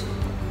it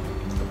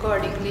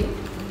accordingly.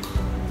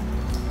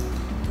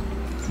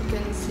 You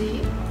can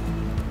see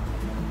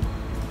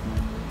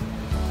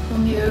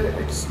from here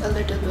it's a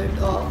little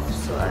bit off,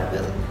 so I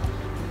will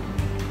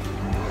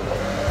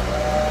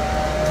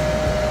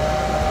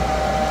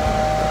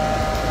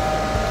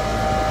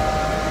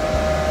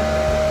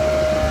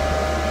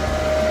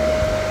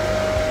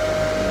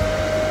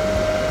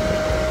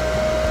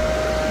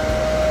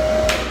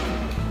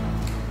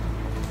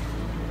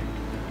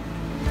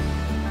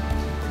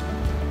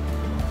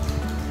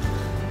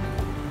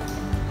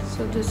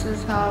So this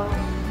is how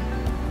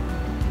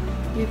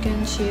you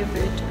can shape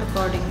it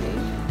accordingly.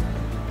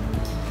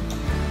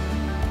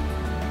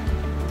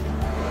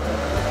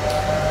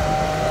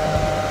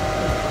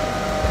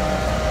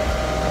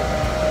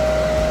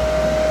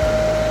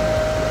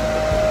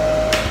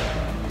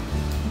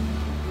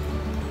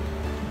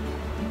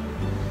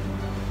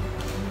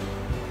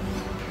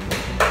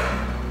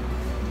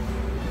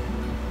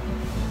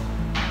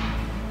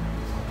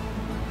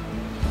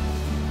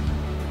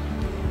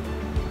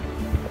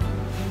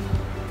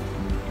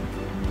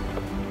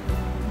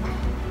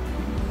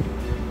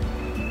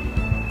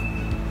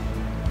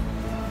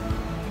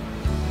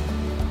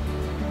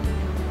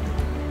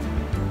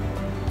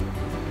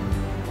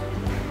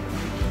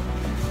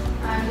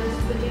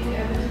 Putting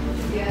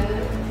everything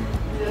together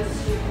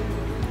just to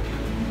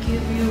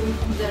give you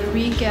the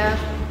recap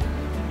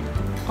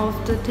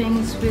of the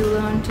things we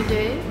learned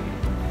today.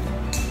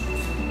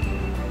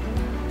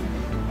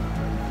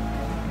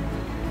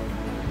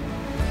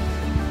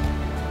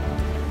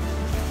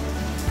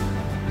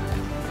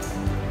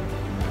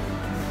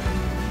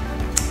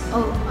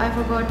 Oh, I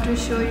forgot to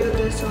show you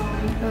this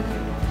only.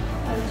 Okay,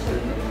 I'll show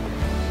you.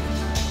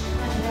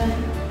 And then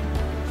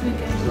we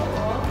can go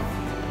off.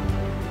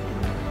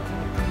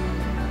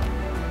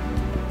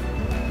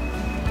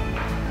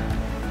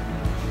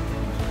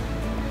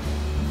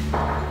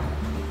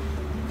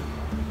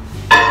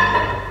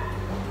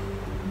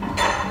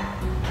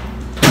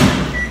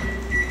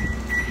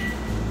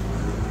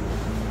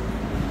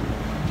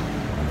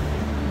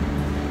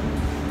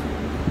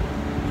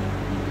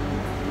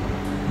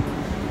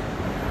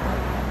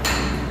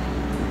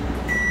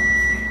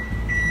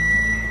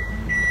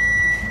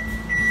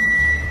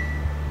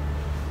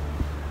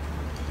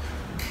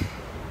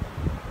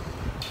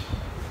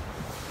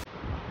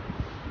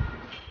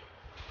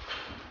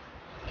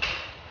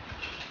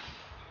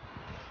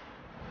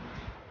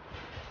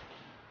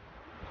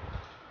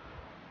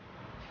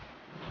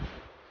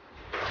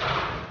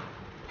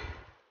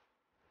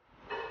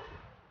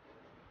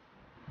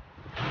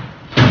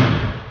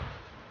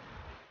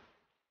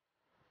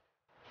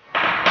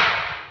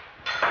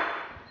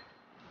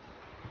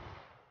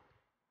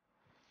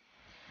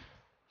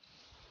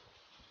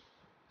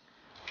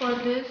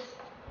 for this,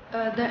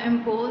 the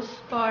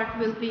embossed part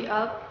will be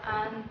up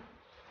and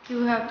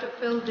you have to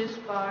fill this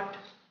part.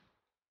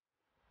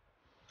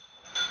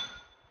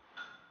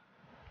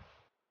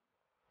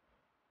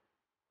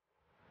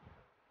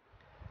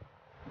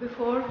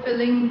 Before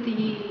filling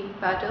the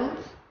petals,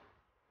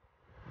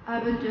 I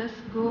will just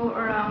go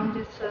around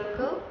this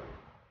circle.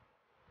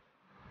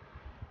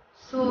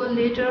 So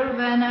later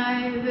when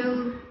I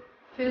will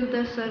fill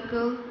the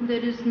circle,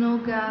 there is no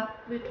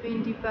gap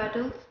between the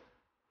petals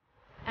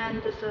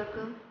and the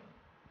circle.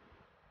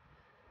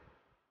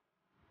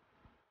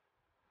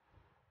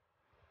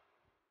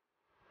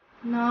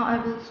 Now I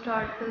will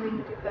start filling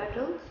the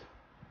petals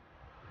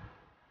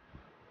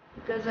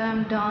because I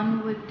am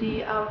done with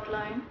the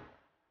outline.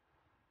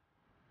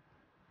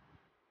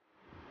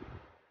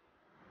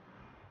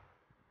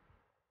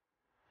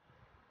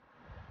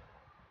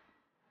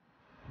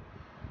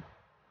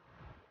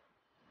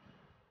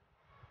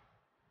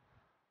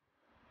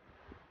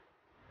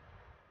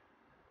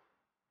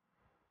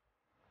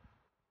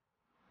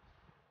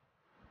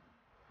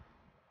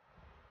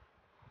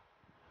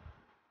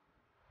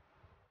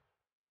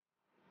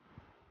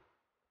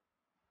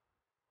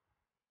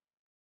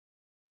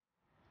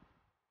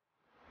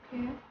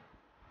 Okay.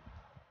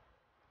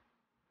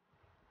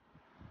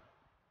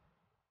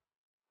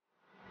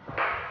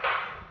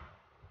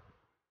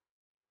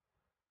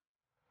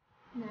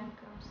 Then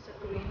comes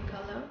the green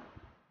color.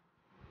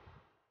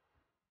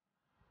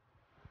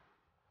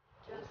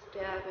 Just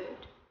dab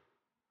it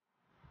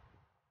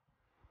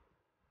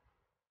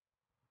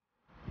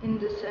in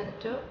the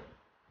center.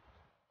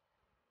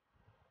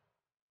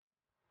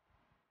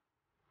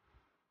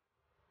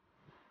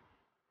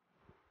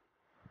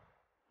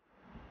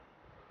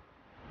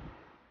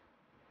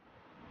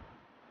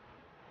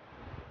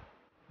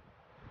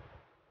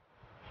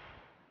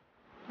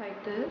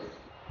 Like this,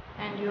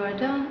 and you are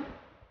done.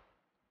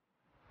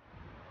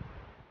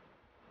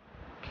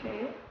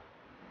 Okay.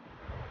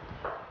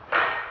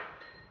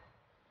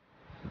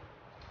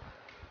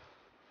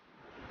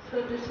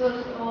 So this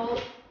was all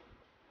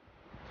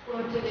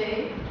for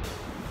today.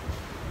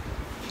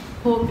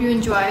 Hope you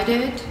enjoyed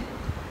it.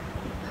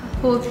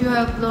 Hope you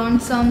have learned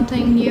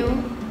something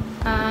new,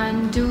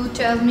 and do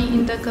tell me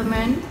in the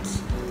comments.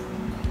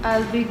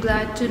 I'll be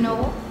glad to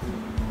know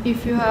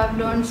if you have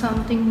learned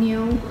something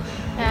new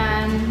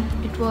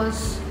and it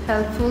was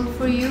helpful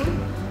for you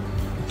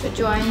to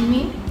join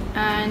me.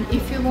 And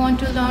if you want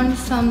to learn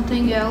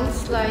something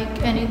else,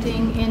 like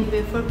anything in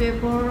wafer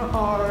paper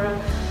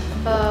or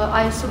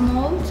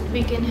isomolds,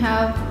 we can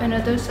have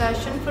another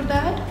session for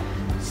that.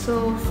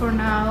 So for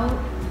now,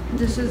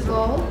 this is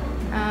all,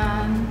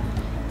 and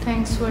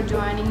thanks for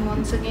joining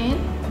once again.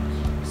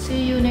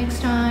 See you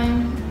next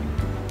time.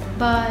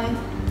 Bye.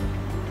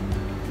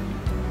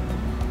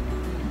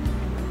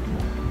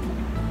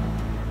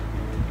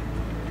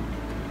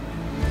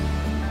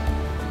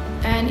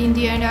 And in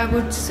the end, I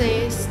would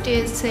say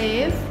stay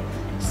safe,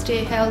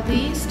 stay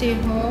healthy, stay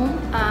home,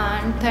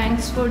 and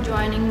thanks for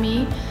joining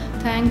me.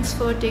 Thanks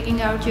for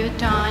taking out your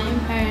time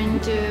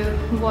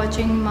and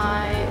watching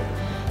my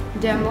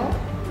demo.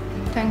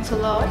 Thanks a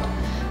lot.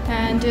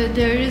 And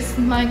there is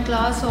my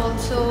class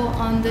also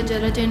on the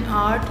gelatin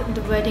art,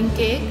 the wedding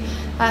cake.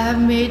 I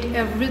have made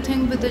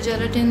everything with the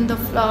gelatin, the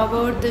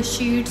flower, the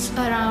sheets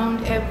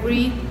around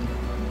every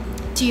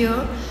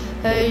tier.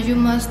 You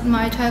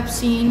might have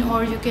seen,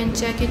 or you can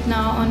check it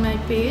now on my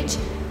page.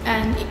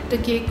 And the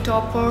cake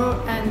topper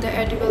and the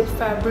edible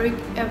fabric,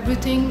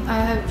 everything I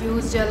have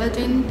used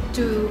gelatin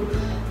to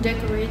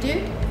decorate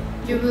it.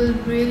 You will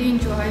really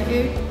enjoy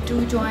it.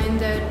 Do join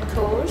that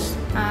course,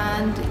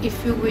 and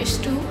if you wish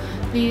to,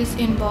 please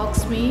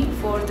inbox me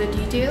for the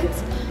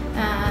details.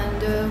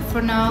 And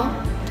for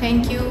now,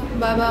 thank you.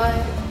 Bye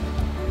bye.